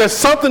that, because there's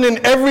something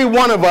in every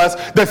one of us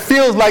that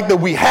feels like that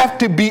we have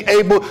to be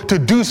able to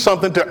do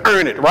something to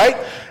earn it, right?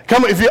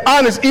 Come on, if you're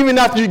honest, even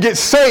after you get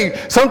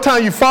saved,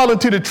 sometimes you fall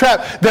into the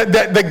trap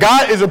that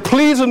God is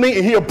pleased with me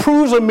and he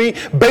approves of me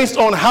based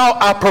on how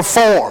I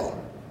perform.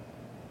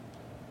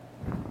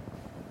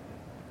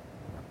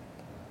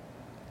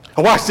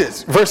 And watch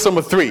this, verse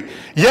number 3.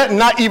 Yet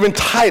not even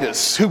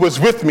Titus, who was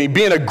with me,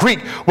 being a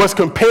Greek, was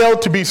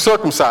compelled to be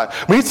circumcised.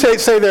 When he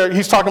say there,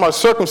 he's talking about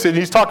circumcision,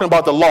 he's talking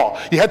about the law.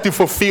 You had to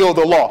fulfill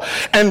the law.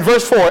 And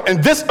verse 4,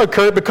 and this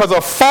occurred because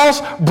of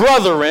false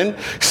brethren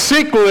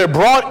secretly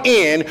brought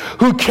in,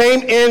 who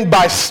came in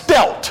by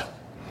stealth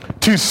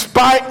to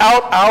spy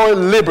out our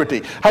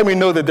liberty. How many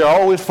know that there are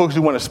always folks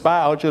who want to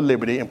spy out your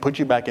liberty and put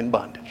you back in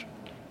bondage?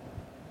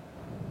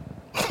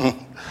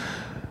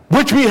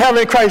 Which we have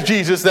in Christ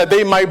Jesus, that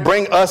they might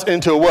bring us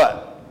into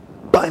what?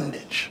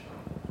 Bondage.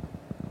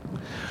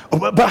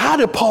 But how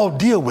did Paul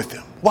deal with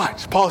them?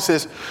 Watch. Paul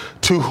says,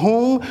 to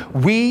whom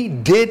we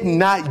did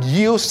not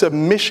yield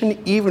submission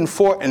even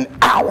for an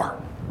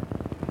hour,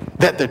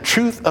 that the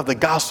truth of the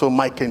gospel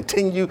might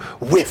continue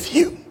with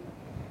you.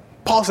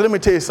 Paul said, let me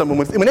tell you something.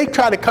 When they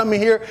tried to come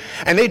in here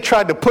and they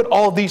tried to put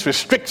all these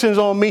restrictions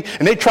on me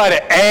and they try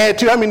to add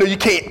to, you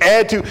can't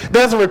add to,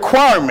 there's a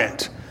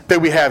requirement that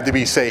we have to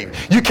be saved.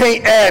 You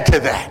can't add to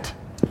that.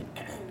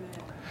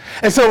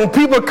 And so when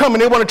people come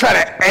and they want to try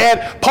to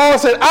add, Paul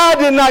said, I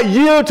did not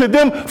yield to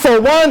them for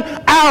 1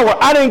 hour.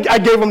 I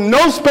gave them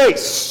no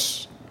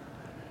space.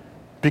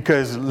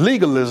 Because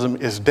legalism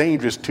is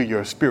dangerous to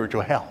your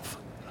spiritual health.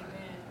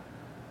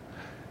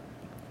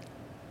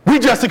 We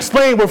just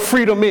explained what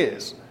freedom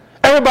is.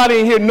 Everybody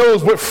in here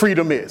knows what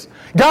freedom is.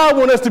 God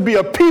wants us to be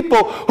a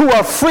people who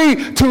are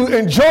free to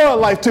enjoy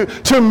life,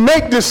 to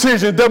make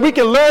decisions, that we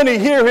can learn to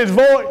hear his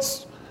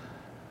voice.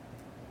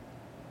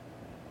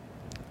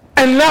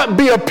 And not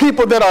be a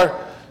people that are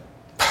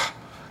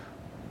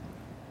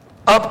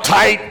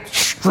uptight,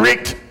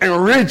 strict,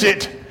 and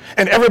rigid,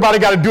 and everybody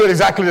got to do it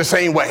exactly the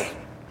same way.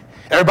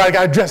 Everybody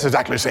got to dress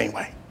exactly the same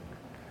way.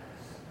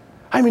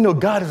 I mean, no,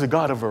 God is a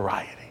God of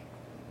variety.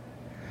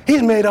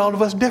 He's made all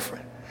of us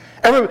different.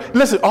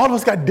 Listen, all of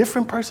us got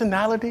different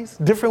personalities,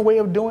 different way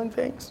of doing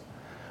things.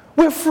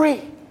 We're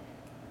free.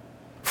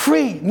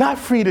 Free, not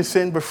free to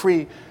sin, but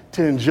free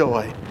to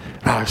enjoy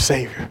our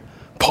Savior.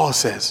 Paul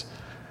says,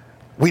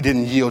 we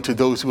didn't yield to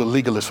those who were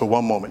legalists for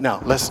one moment.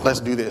 Now, let's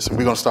do this, and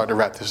we're going to start to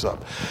wrap this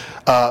up.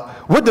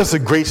 What does the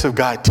grace of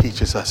God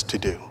teaches us to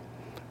do?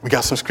 We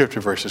got some scripture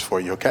verses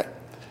for you, okay?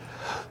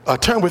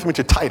 Turn with me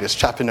to Titus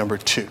chapter number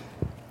 2.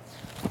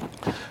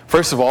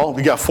 First of all,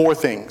 we got 4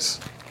 things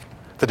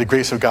that the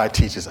grace of God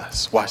teaches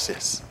us. Watch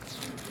this.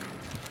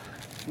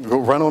 Go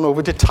run on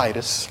over to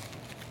Titus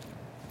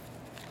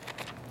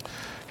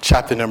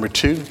chapter number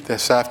 2.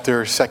 That's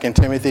after 2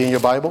 Timothy in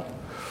your Bible.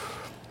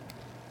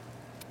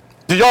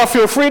 Did y'all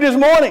feel free this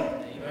morning?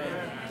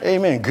 Amen.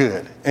 Amen.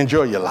 Good.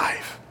 Enjoy your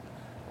life.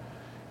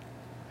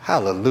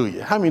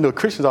 Hallelujah. How many know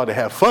Christians ought to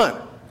have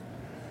fun?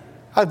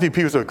 I think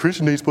people say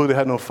Christians ain't supposed to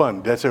have no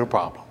fun. That's their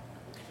problem.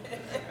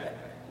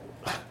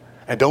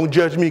 And don't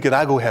judge me because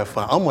I go have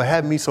fun. I'm going to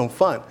have me some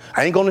fun.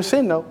 I ain't going to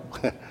sin, though.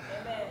 But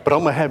I'm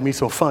going to have me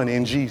some fun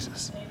in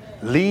Jesus.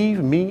 Amen.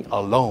 Leave me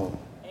alone.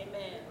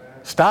 Amen.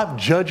 Stop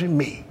judging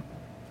me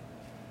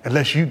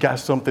unless you got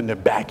something to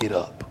back it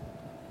up.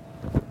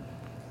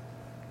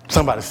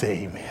 Somebody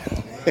say amen.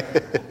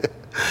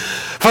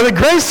 For the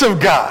grace of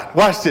God,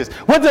 watch this.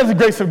 What does the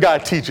grace of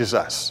God teaches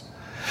us?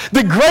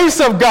 The grace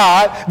of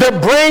God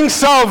that brings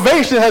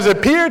salvation has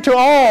appeared to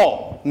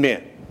all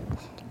men.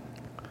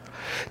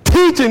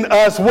 Teaching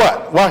us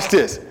what? Watch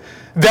this.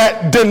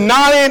 That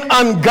denying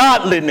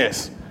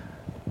ungodliness.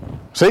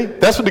 See,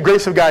 that's what the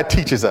grace of God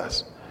teaches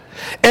us.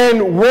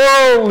 And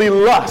worldly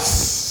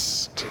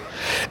lust.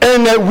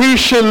 And that we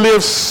should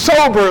live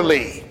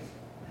soberly,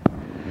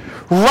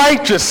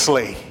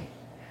 righteously,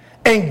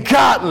 and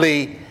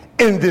godly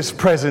in this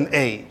present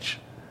age.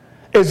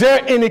 Is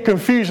there any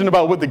confusion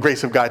about what the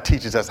grace of God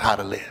teaches us how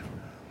to live?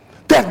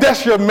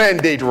 That's your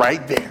mandate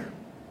right there.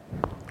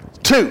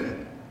 2.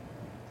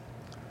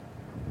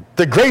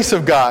 The grace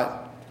of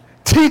God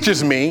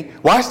teaches me,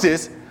 watch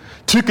this,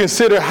 to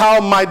consider how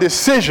my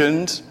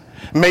decisions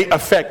may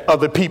affect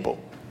other people.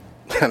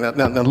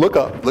 Now look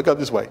up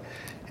this way.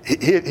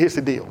 Here's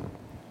the deal.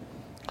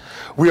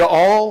 We are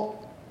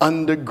all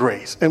under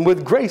grace. And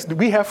with grace,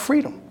 we have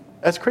freedom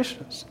as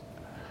Christians.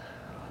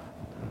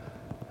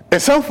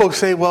 And some folks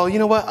say, well, you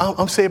know what?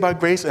 I'm saved by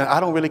grace and I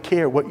don't really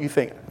care what you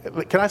think.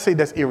 Can I say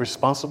that's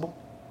irresponsible?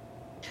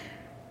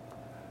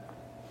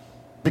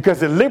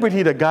 Because the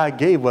liberty that God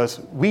gave us,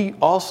 we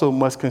also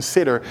must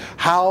consider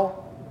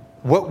how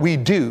what we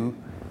do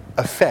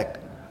affect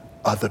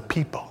other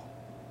people.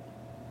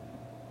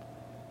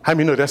 How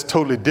many know that's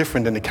totally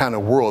different than the kind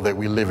of world that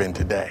we live in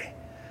today?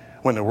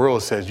 When the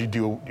world says you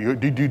do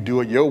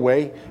it your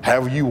way,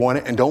 however you want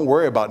it, and don't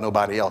worry about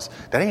nobody else.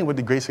 That ain't what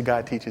the grace of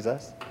God teaches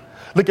us.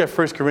 Look at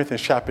 1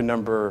 Corinthians chapter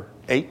number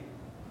 8.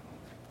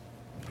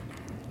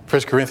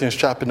 1 Corinthians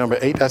chapter number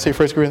 8. Did I say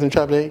 1 Corinthians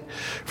chapter 8?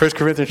 1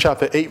 Corinthians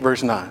chapter 8,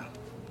 verse 9.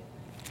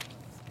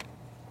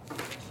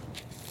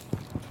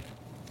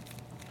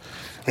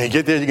 When you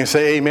get there, you can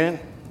say amen.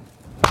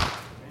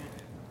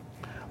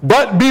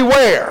 But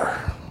beware.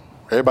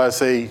 Everybody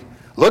say,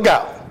 look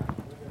out.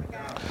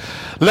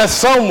 Lest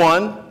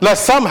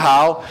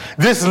somehow,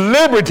 this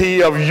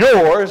liberty of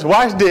yours,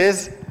 watch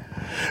this,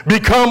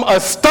 become a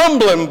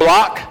stumbling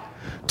block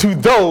to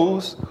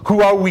those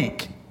who are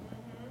weak.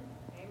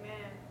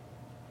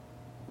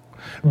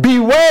 Amen.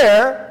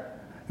 Beware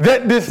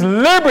that this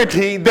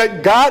liberty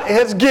that God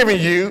has given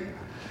you,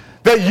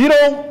 that you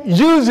don't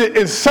use it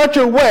in such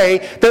a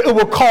way that it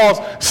will cause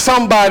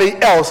somebody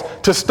else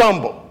to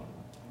stumble.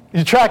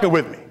 You tracking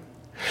with me?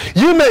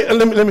 You may,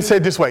 let me say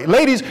it this way.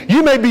 Ladies,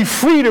 you may be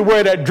free to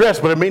wear that dress,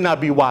 but it may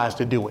not be wise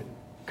to do it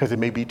because it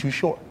may be too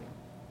short.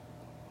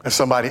 And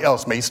somebody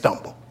else may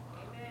stumble.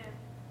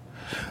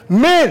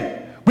 Amen.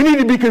 Men, we need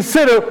to be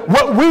considered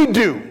what we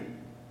do,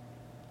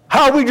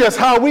 how we dress,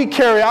 how we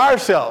carry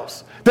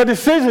ourselves, the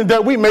decisions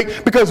that we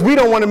make, because we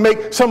don't want to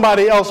make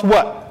somebody else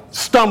what?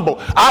 Stumble.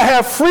 I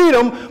have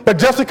freedom, but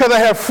just because I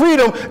have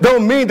freedom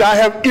don't mean that I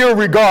have ill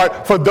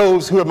regard for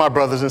those who are my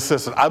brothers and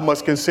sisters. I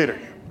must consider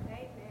you.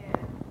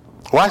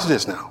 Watch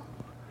this now.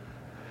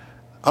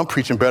 I'm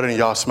preaching better than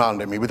y'all smiling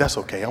at me, but that's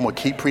okay. I'm going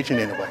to keep preaching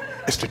anyway.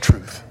 It's the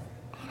truth.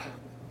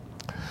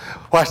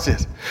 Watch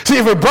this. See,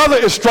 if a brother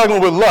is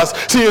struggling with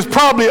lust, see, it's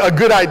probably a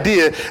good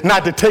idea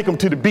not to take him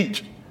to the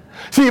beach.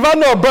 See, if I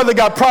know a brother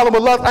got a problem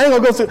with lust, I ain't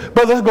going to go say,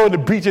 brother, let's go to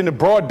the beach in the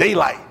broad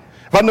daylight.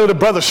 If I know the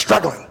brother's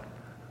struggling.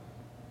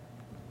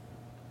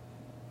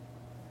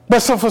 But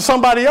so for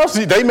somebody else,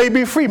 they may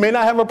be free, may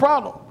not have a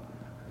problem.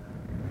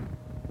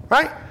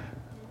 Right?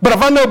 But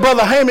if I know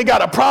Brother Hammy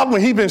got a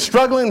problem, he's been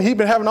struggling, he's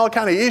been having all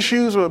kind of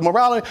issues with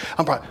morality,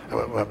 I'm probably,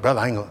 well,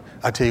 brother,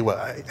 I tell you what,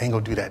 I ain't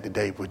gonna do that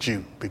today with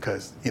you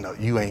because,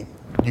 you ain't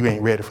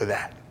ready for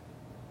that.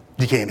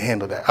 You can't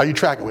handle that. Are you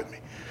tracking with me?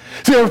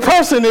 See, if a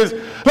person is,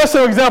 let's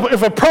say, for example,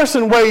 if a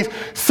person weighs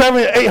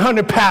 700 to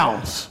 800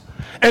 pounds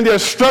and they're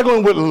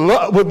struggling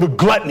with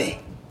gluttony,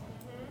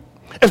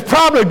 it's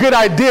probably a good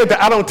idea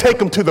that I don't take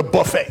them to the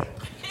buffet.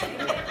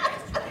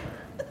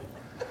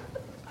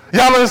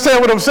 Y'all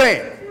understand what I'm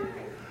saying?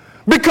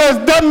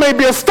 Because that may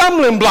be a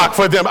stumbling block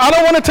for them. I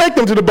don't want to take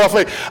them to the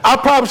buffet. I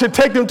probably should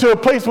take them to a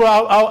place where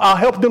I'll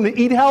help them to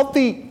eat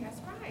healthy.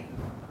 That's right.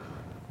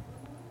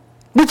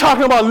 We're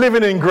talking about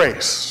living in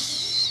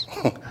grace.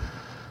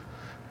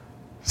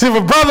 See, if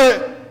a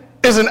brother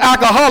is an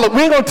alcoholic,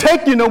 we ain't going to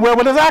take you nowhere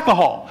where there's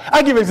alcohol.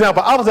 I'll give you an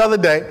example. The other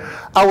day,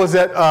 I was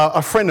at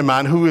a friend of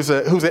mine who's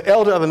an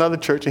elder of another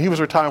church, and he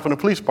was retiring from the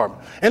police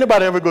department.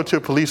 Anybody ever go to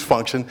a police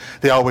function,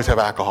 they always have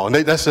alcohol. And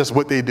that's just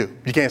what they do.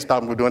 You can't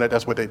stop them from doing that.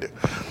 That's what they do.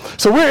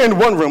 So we're in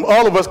one room,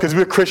 all of us, because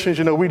we're Christians,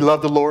 we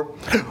love the Lord.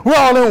 We're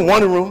all in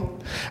one room.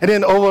 And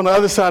then over on the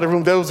other side of the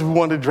room, those who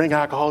wanted to drink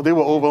alcohol, they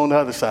were over on the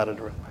other side of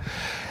the room.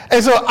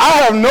 And so I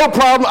have no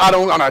problem.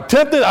 I'm not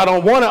tempted. I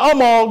don't want it.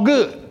 I'm all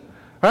good.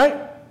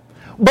 Right?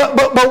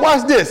 But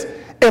watch this.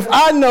 If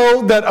I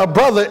know that a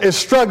brother is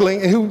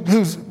struggling and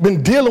who's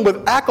been dealing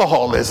with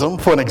alcoholism,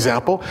 for an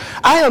example,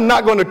 I am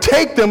not going to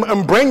take them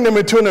and bring them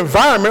into an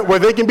environment where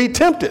they can be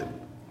tempted.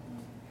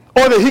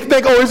 Or that he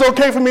think, it's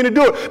okay for me to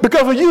do it.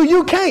 Because for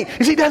you can't.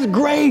 You see, that's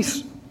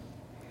grace.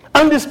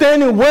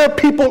 Understanding where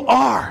people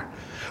are.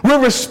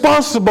 We're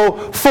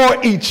responsible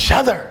for each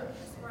other.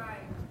 Right.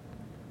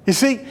 You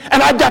see?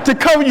 And I got to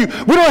cover you.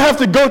 We don't have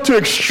to go to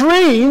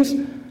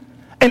extremes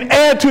and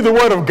add to the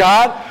word of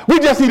God. We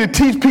just need to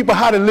teach people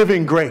how to live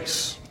in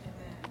grace.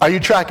 Are you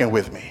tracking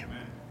with me?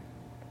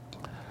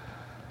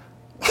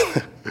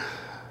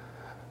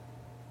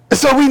 And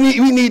so we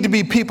need to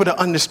be people to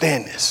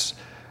understand this.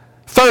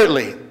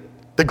 Thirdly,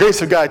 the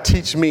grace of God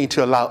teaches me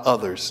to allow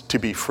others to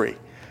be free.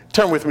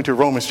 Turn with me to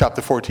Romans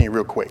chapter 14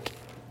 real quick.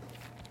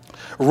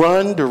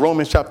 Run to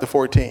Romans chapter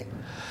 14.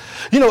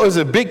 It was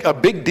a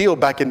big deal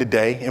back in the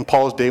day, in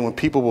Paul's day, when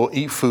people will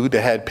eat food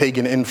that had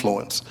pagan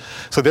influence.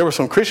 So there were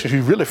some Christians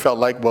who really felt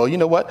like, well, you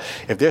know what?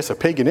 If there's a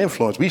pagan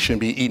influence, we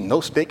shouldn't be eating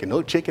no steak and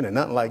no chicken and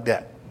nothing like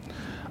that.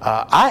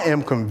 I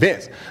am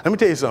convinced. Let me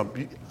tell you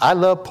something. I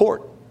love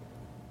pork.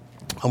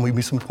 I'm going to eat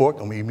me some pork.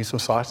 I'm going to eat me some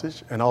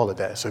sausage and all of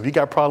that. So if you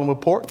got a problem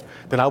with pork,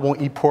 then I won't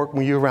eat pork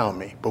when you're around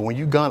me. But when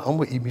you're gone, I'm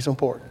going to eat me some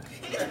pork.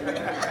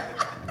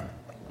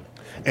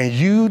 And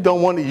you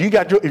don't want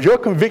to, if your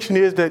conviction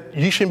is that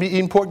you shouldn't be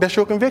eating pork, that's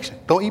your conviction.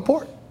 Don't eat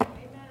pork.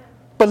 Amen.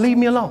 But leave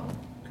me alone.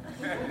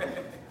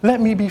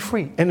 Let me be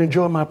free and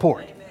enjoy my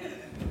pork. Amen.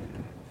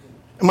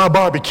 My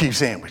barbecue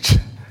sandwich.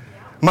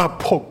 My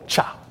pork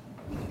chop.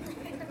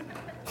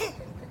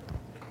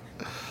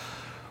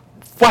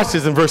 Watch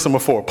this in verse number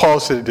 4. Paul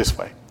said it this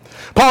way.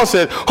 Paul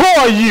said, who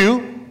are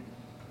you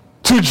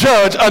to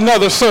judge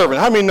another servant?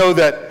 How many know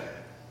that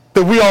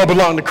we all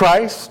belong to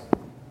Christ?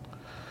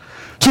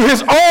 To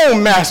his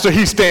own master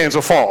he stands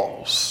or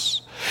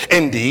falls.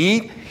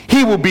 Indeed,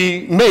 he will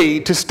be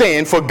made to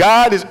stand, for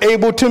God is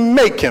able to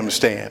make him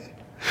stand.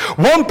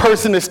 One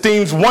person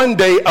esteems one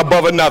day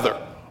above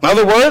another. In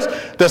other words,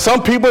 there's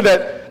some people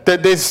that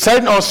they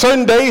said on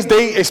certain days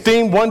they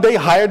esteem one day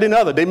higher than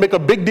other. They make a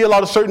big deal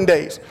out of certain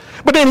days.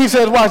 But then he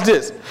says, watch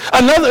this.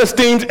 Another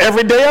esteems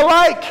every day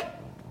alike.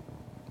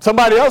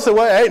 Somebody else said,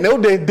 well, hey, no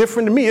day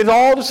different to me. It's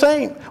all the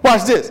same.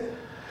 Watch this.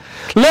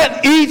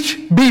 Let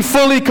each be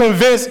fully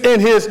convinced in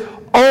his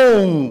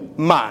own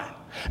mind.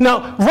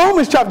 Now,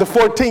 Romans chapter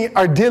 14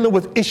 are dealing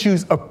with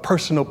issues of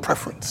personal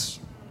preference.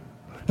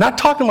 Not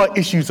talking about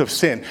issues of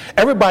sin.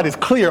 Everybody's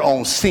clear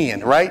on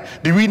sin, right?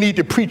 Do we need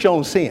to preach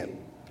on sin?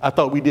 I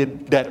thought we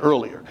did that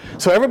earlier.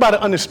 So everybody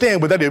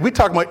understand what that is. We're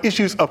talking about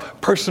issues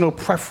of personal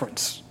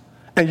preference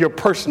and your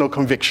personal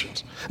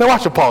convictions. Now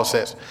watch what Paul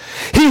says.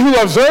 He who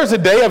observes the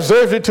day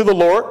observes it to the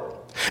Lord.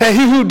 And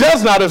he who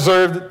does not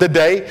observe the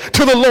day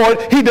to the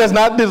Lord, he does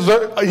not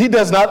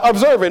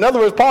observe it. In other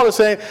words, Paul is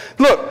saying,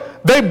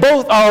 look, they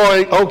both are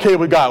okay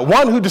with God.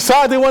 One who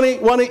decides they want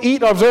to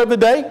eat or observe the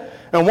day,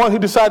 and one who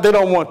decides they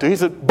don't want to. He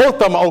said, both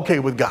of them are okay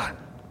with God.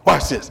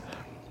 Watch this.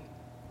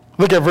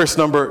 Look at verse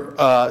number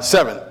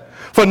 7.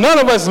 For none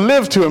of us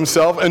lives to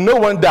himself, and no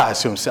one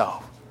dies to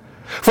himself.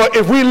 For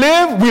if we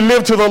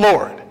live to the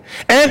Lord.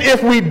 And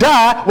if we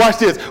die, watch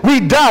this, we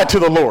die to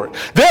the Lord.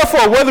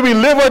 Therefore, whether we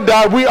live or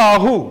die, we are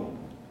who?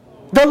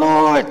 The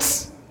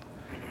Lord's.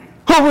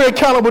 Who we're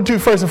accountable to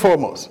first and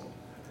foremost?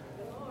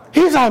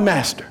 He's our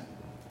master.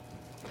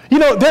 You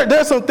know,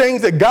 there's some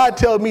things that God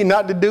tells me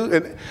not to do.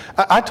 And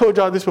I told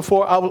y'all this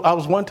before.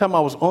 One time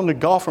I was on the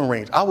golfing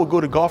range. I would go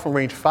to the golfing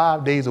range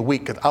 5 days a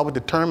week because I was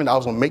determined I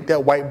was going to make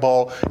that white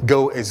ball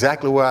go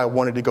exactly where I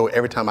wanted to go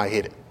every time I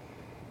hit it.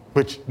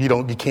 Which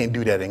you can't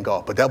do that in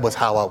golf, but that was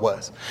how I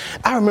was.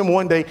 I remember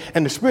one day,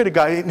 and the Spirit of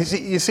God,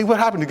 you see what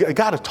happened?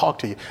 God will talk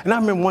to you. And I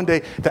remember one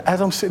day that as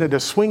I'm sitting there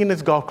swinging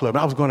this golf club,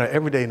 and I was going there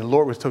every day, and the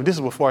Lord was telling me, this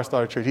is before I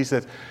started church, he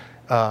says,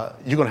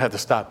 you're going to have to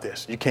stop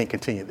this. You can't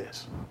continue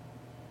this.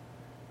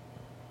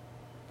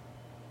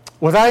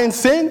 Was I in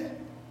sin?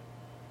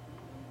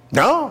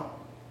 No.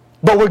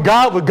 But what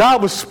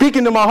God was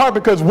speaking to my heart,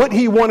 because what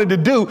he wanted to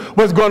do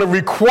was going to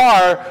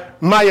require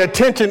my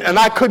attention, and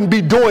I couldn't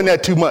be doing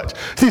that too much.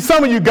 See,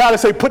 some of you got to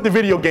say, put the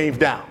video games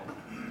down.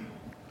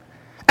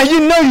 And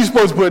you know you're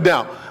supposed to put it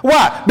down.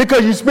 Why?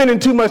 Because you're spending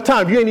too much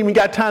time. You ain't even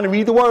got time to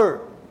read the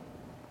word.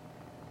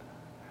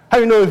 How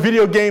do you know if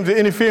video games are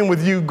interfering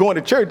with you going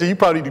to church?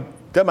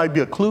 That might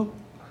be a clue.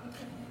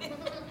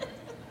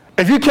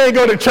 If you can't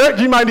go to church,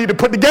 you might need to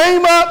put the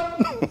game up.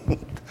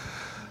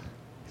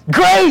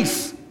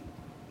 Grace.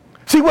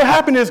 See, what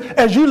happened is,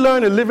 as you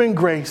learn to live in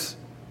grace,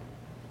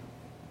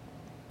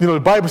 the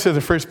Bible says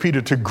in 1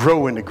 Peter to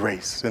grow in the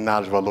grace and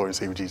knowledge of our Lord and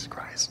Savior Jesus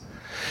Christ.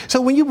 So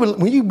when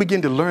you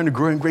begin to learn to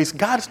grow in grace,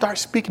 God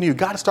starts speaking to you.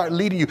 God starts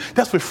leading you.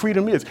 That's what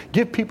freedom is.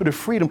 Give people the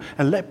freedom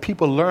and let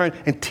people learn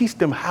and teach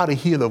them how to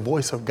hear the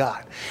voice of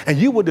God. And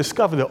you will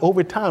discover that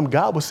over time,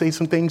 God will say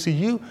some things to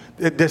you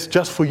that's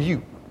just for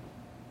you.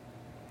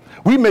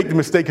 We make the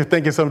mistake of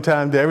thinking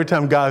sometimes that every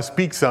time God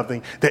speaks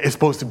something, that it's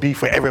supposed to be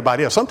for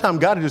everybody else. Sometimes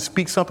God will just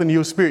speak something to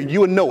your spirit, and you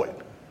will know it.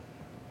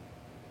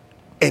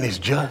 And it's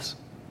just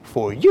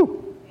for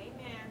you.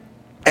 Amen.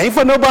 Ain't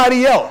for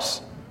nobody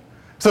else.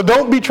 So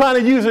don't be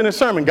trying to use it in a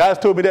sermon. God's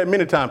told me that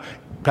many times.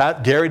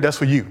 Gary, that's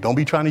for you. Don't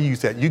be trying to use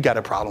that. You got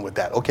a problem with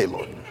that. Okay,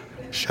 Lord,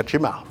 shut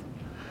your mouth.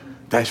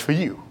 That's for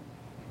you.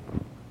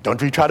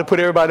 Don't you try to put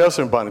everybody else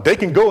in bondage. They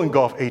can go and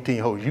golf 18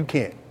 holes. You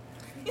can't.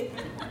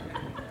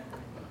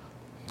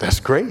 That's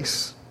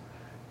grace.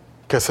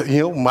 Because,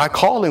 my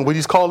calling, what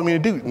he's calling me to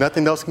do,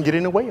 nothing else can get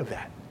in the way of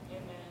that.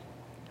 Amen.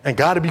 And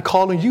God will be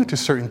calling you to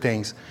certain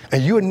things.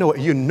 And you know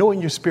in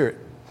your spirit,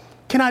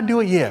 can I do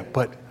it? Yeah,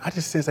 but I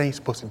just sense I ain't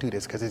supposed to do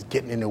this because it's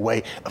getting in the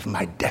way of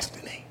my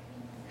destiny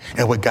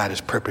and what God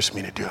has purposed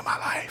me to do in my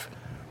life.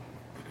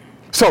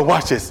 So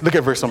watch this. Look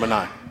at verse number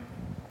 9.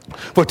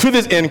 For to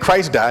this end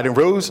Christ died and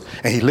rose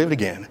and he lived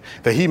again,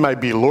 that he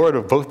might be Lord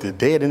of both the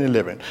dead and the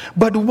living.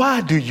 But why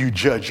do you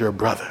judge your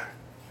brother?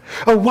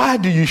 Or why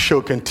do you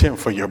show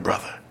contempt for your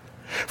brother?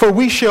 For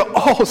we shall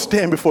all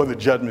stand before the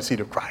judgment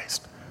seat of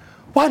Christ.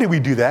 Why do we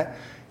do that?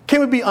 Can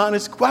we be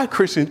honest? Why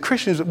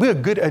Christians, we're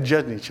good at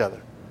judging each other.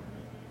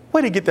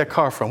 Where did they get that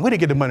car from? Where did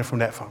they get the money from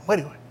that from?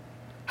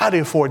 How do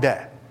they afford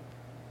that?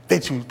 They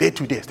do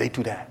this, they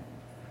do that.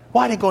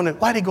 Why are they going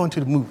to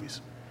the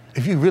movies?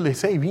 If you really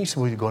save, you ain't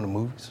supposed to go to the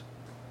movies.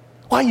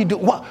 Why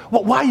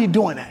are you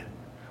doing that?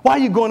 Why are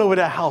you going over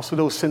that house where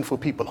those sinful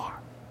people are?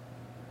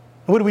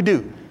 And what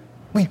do?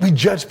 We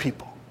judge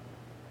people.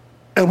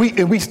 And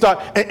we start,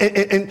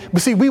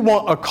 but see, we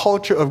want a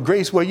culture of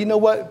grace where, you know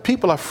what,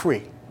 people are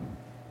free.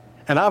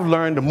 And I've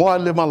learned, the more I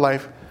live my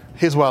life,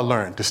 here's what I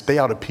learned, to stay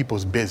out of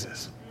people's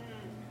business.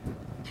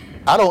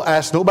 I don't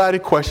ask nobody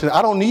questions.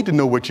 I don't need to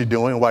know what you're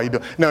doing and why you're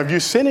doing. Now, if you're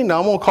sinning, now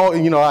I'm going to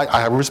call,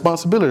 I have a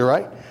responsibility,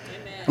 right?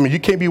 Amen. I mean, you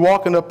can't be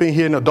walking up in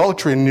here in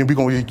adultery and then we're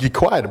going to get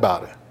quiet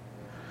about it.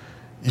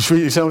 You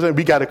see what I'm saying?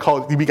 We got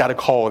to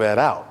call that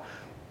out.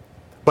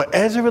 But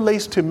as it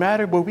relates to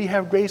matter where we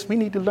have grace, we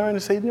need to learn to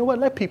say, you know what,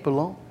 let people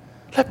alone.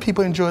 Let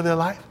people enjoy their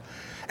life.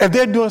 If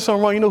they're doing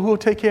something wrong, you know who will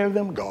take care of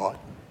them? God.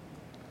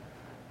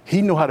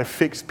 He knows how to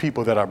fix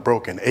people that are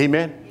broken.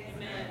 Amen?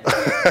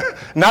 Amen.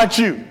 Not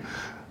you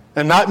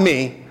and not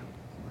me.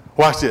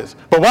 Watch this.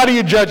 But why do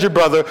you judge your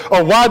brother,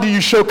 or why do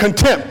you show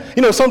contempt?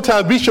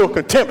 Sometimes we show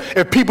contempt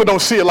if people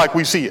don't see it like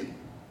we see it.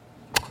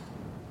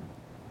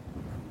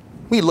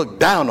 We look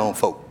down on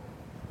folk.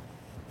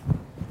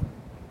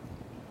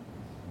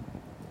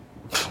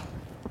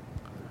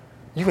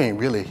 You ain't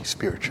really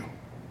spiritual.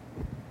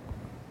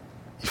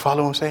 You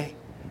follow what I'm saying?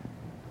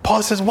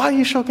 Paul says, why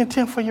you show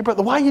contempt for your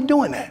brother? Why are you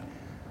doing that?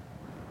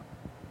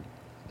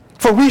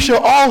 For we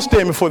shall all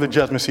stand before the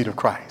judgment seat of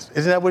Christ.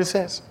 Isn't that what it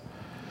says?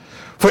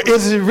 For it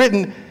is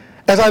written,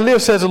 as I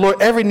live, says the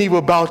Lord, every knee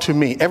will bow to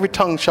me. Every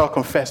tongue shall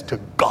confess to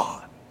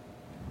God.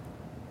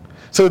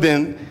 So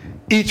then,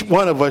 each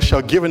one of us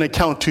shall give an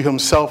account to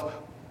himself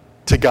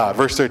to God.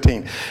 Verse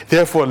 13.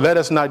 Therefore, let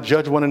us not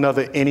judge one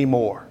another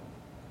anymore.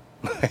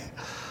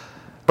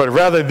 But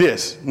rather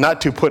this, not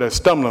to put a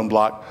stumbling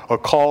block or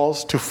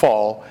cause to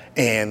fall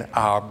in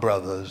our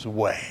brother's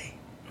way.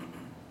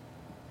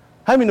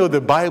 How many know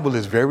the Bible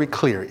is very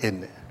clear,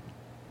 isn't it?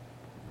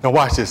 Now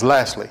watch this.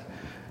 Lastly,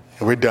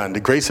 and we're done. The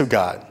grace of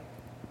God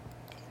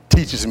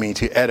teaches me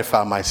to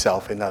edify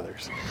myself and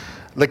others.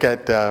 Look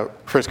at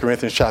 1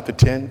 Corinthians chapter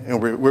 10,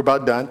 and we're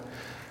about done.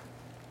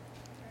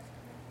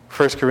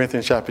 1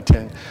 Corinthians chapter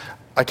 10.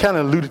 I kind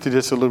of alluded to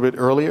this a little bit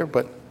earlier,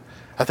 but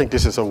I think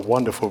this is a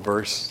wonderful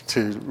verse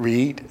to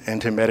read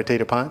and to meditate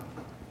upon.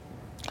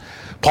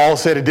 Paul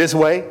said it this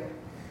way.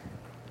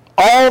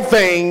 All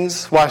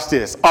things, watch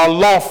this, are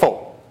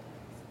lawful.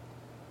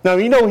 Now,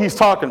 you know what he's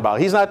talking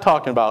about. He's not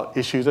talking about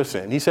issues of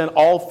sin. He's saying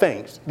all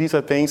things. These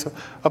are things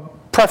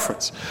of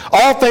preference.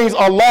 All things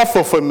are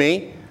lawful for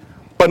me,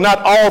 but not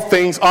all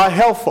things are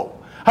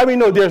helpful. How many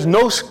know there's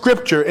no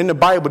scripture in the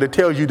Bible that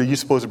tells you that you're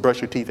supposed to brush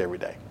your teeth every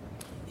day?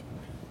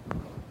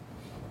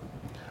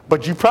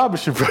 But you probably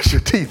should brush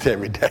your teeth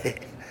every day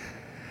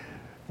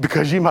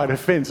because you might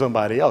offend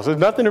somebody else. There's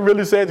nothing that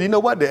really says, you know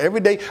what, that every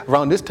day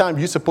around this time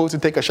you're supposed to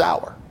take a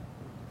shower.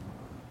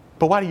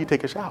 But why do you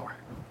take a shower?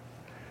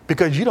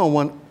 Because you don't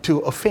want to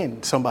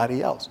offend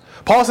somebody else.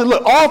 Paul said,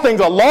 look, all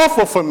things are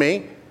lawful for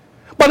me,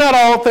 but not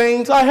all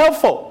things are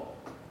helpful.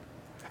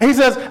 And he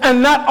says,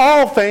 and not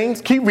all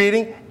things, keep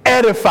reading,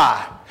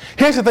 edify.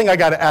 Here's the thing I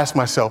got to ask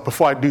myself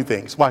before I do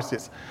things. Watch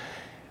this.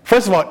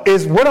 First of all,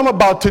 is what I'm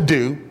about to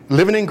do,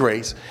 living in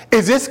grace,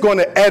 is this going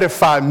to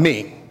edify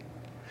me?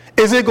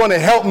 Is it going to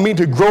help me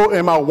to grow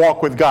in my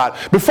walk with God?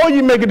 Before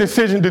you make a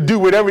decision to do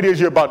whatever it is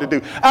you're about to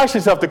do, ask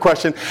yourself the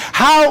question,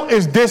 how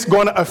is this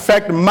going to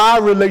affect my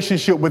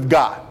relationship with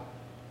God?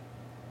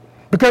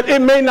 Because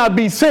it may not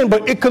be sin,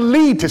 but it could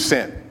lead to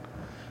sin.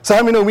 So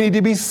how many know we need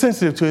to be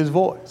sensitive to his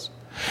voice?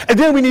 And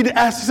then we need to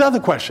ask this other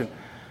question.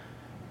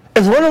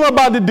 Is what I'm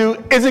about to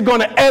do, is it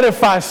going to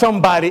edify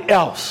somebody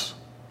else?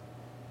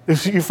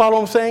 You follow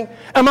what I'm saying?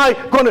 Am I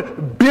going to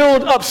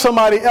build up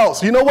somebody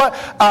else? You know what?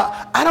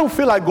 I don't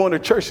feel like going to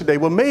church today.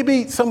 Well,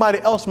 maybe somebody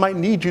else might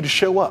need you to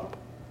show up.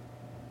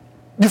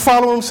 You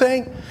follow what I'm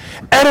saying?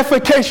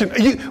 Edification.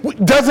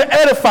 Does it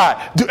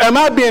edify? Am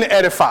I being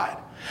edified?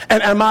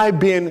 And am I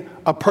being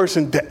a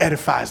person that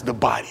edifies the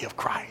body of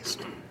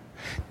Christ?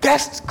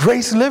 That's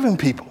grace living,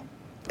 people.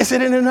 It's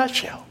it in a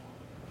nutshell.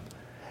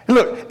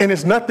 Look, and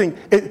it's nothing.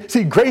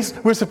 See, grace,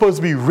 we're supposed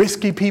to be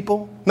risky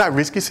people, not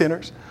risky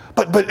sinners.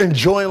 But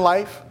enjoying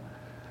life,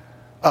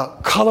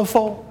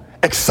 colorful,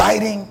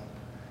 exciting,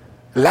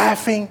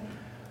 laughing.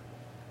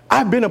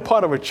 I've been a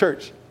part of a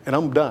church, and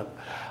I'm done.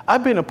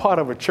 I've been a part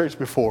of a church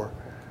before,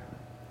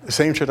 the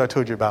same church I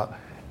told you about,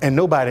 and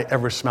nobody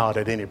ever smiled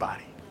at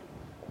anybody.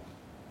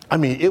 I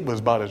mean, it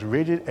was about as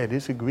rigid as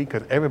this degree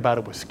because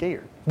everybody was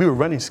scared. We were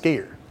running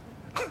scared.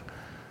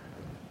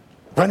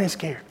 Running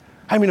scared.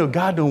 I mean,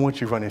 God don't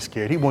want you running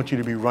scared. He wants you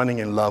to be running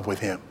in love with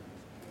him.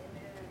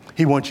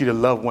 He wants you to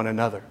love one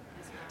another.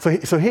 So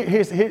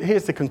here's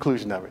the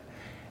conclusion of it.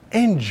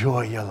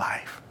 Enjoy your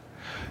life.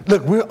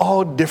 Look, we're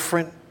all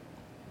different,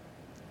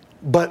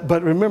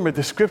 but remember,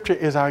 the scripture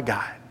is our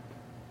guide.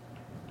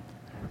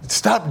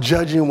 Stop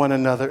judging one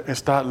another and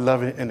start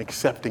loving and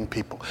accepting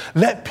people.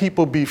 Let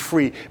people be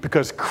free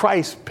because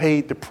Christ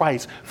paid the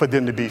price for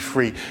them to be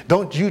free.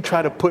 Don't you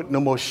try to put no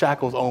more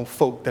shackles on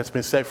folk that's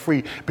been set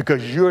free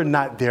because you're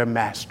not their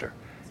master.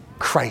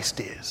 Christ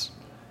is.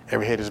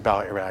 Every head is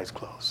bowed, every eye is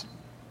closed.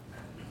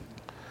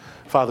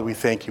 Father, we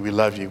thank you. We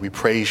love you. We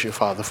praise you,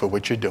 Father, for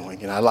what you're doing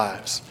in our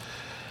lives.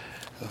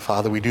 And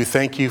Father, we do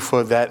thank you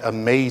for that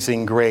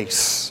amazing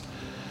grace.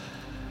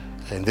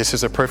 And this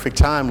is a perfect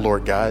time,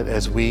 Lord God,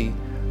 as we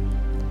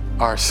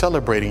are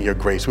celebrating your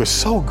grace. We're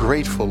so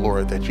grateful,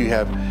 Lord, that you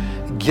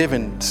have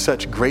given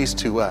such grace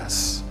to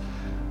us.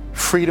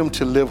 Freedom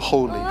to live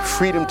holy,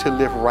 freedom to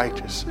live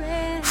righteous,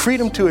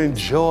 freedom to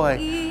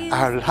enjoy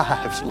our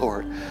lives,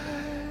 Lord.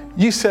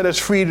 You set us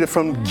free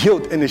from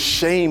guilt and the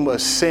shame of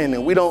sin,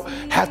 and we don't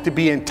have to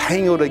be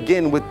entangled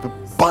again with the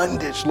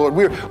bondage, Lord.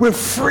 We're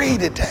free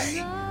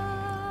today.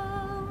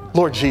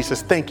 Lord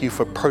Jesus, thank you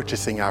for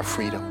purchasing our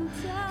freedom,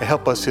 and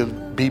help us to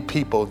be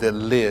people that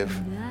live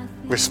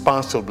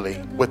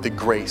responsibly with the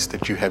grace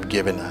that you have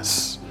given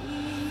us.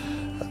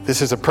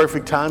 This is a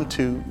perfect time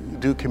to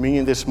do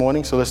communion this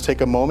morning, so let's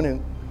take a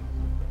moment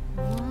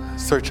and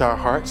search our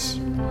hearts.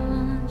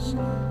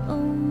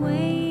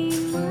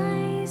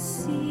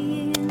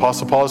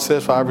 Apostle Paul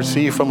says, for I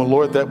received from the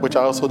Lord that which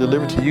I also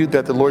delivered to you,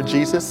 that the Lord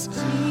Jesus,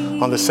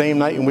 on the same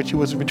night in which he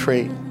was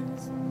betrayed,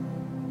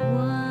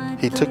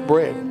 he took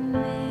bread.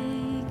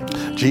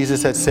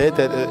 Jesus had said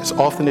that as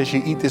often as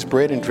you eat this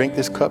bread and drink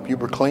this cup, you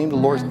proclaim the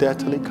Lord's death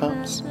till he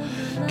comes.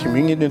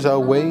 Communion is our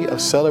way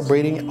of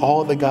celebrating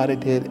all that God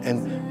did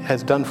and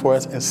has done for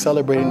us, and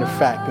celebrating the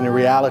fact and the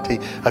reality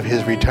of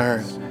his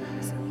return.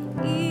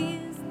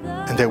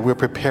 And that we're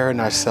preparing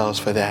ourselves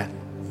for that.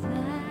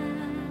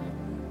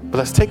 But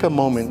let's take a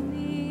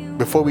moment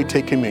before we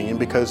take communion,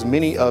 because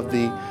many of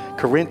the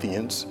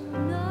Corinthians,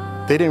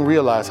 they didn't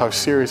realize how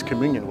serious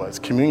communion was.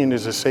 Communion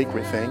is a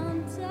sacred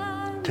thing.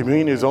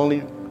 Communion is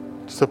only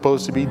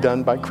supposed to be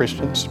done by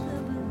Christians.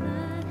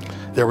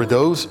 There were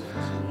those,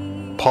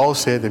 Paul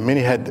said, that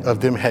many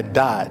of them had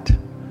died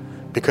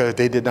because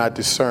they did not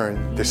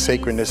discern the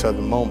sacredness of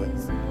the moment.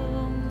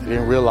 They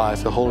didn't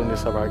realize the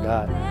holiness of our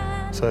God.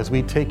 So as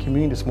we take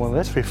communion this morning,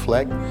 let's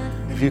reflect.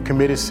 If you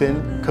committed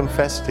sin,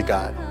 confess to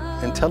God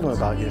and tell him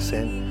about your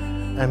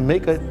sin, and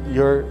make it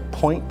your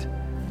point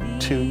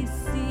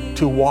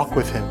to walk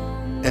with him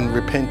in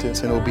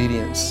repentance and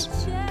obedience,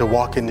 to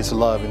walk in his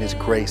love and his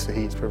grace that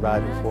he's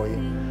provided for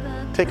you.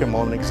 Take a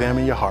moment,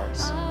 examine your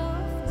hearts.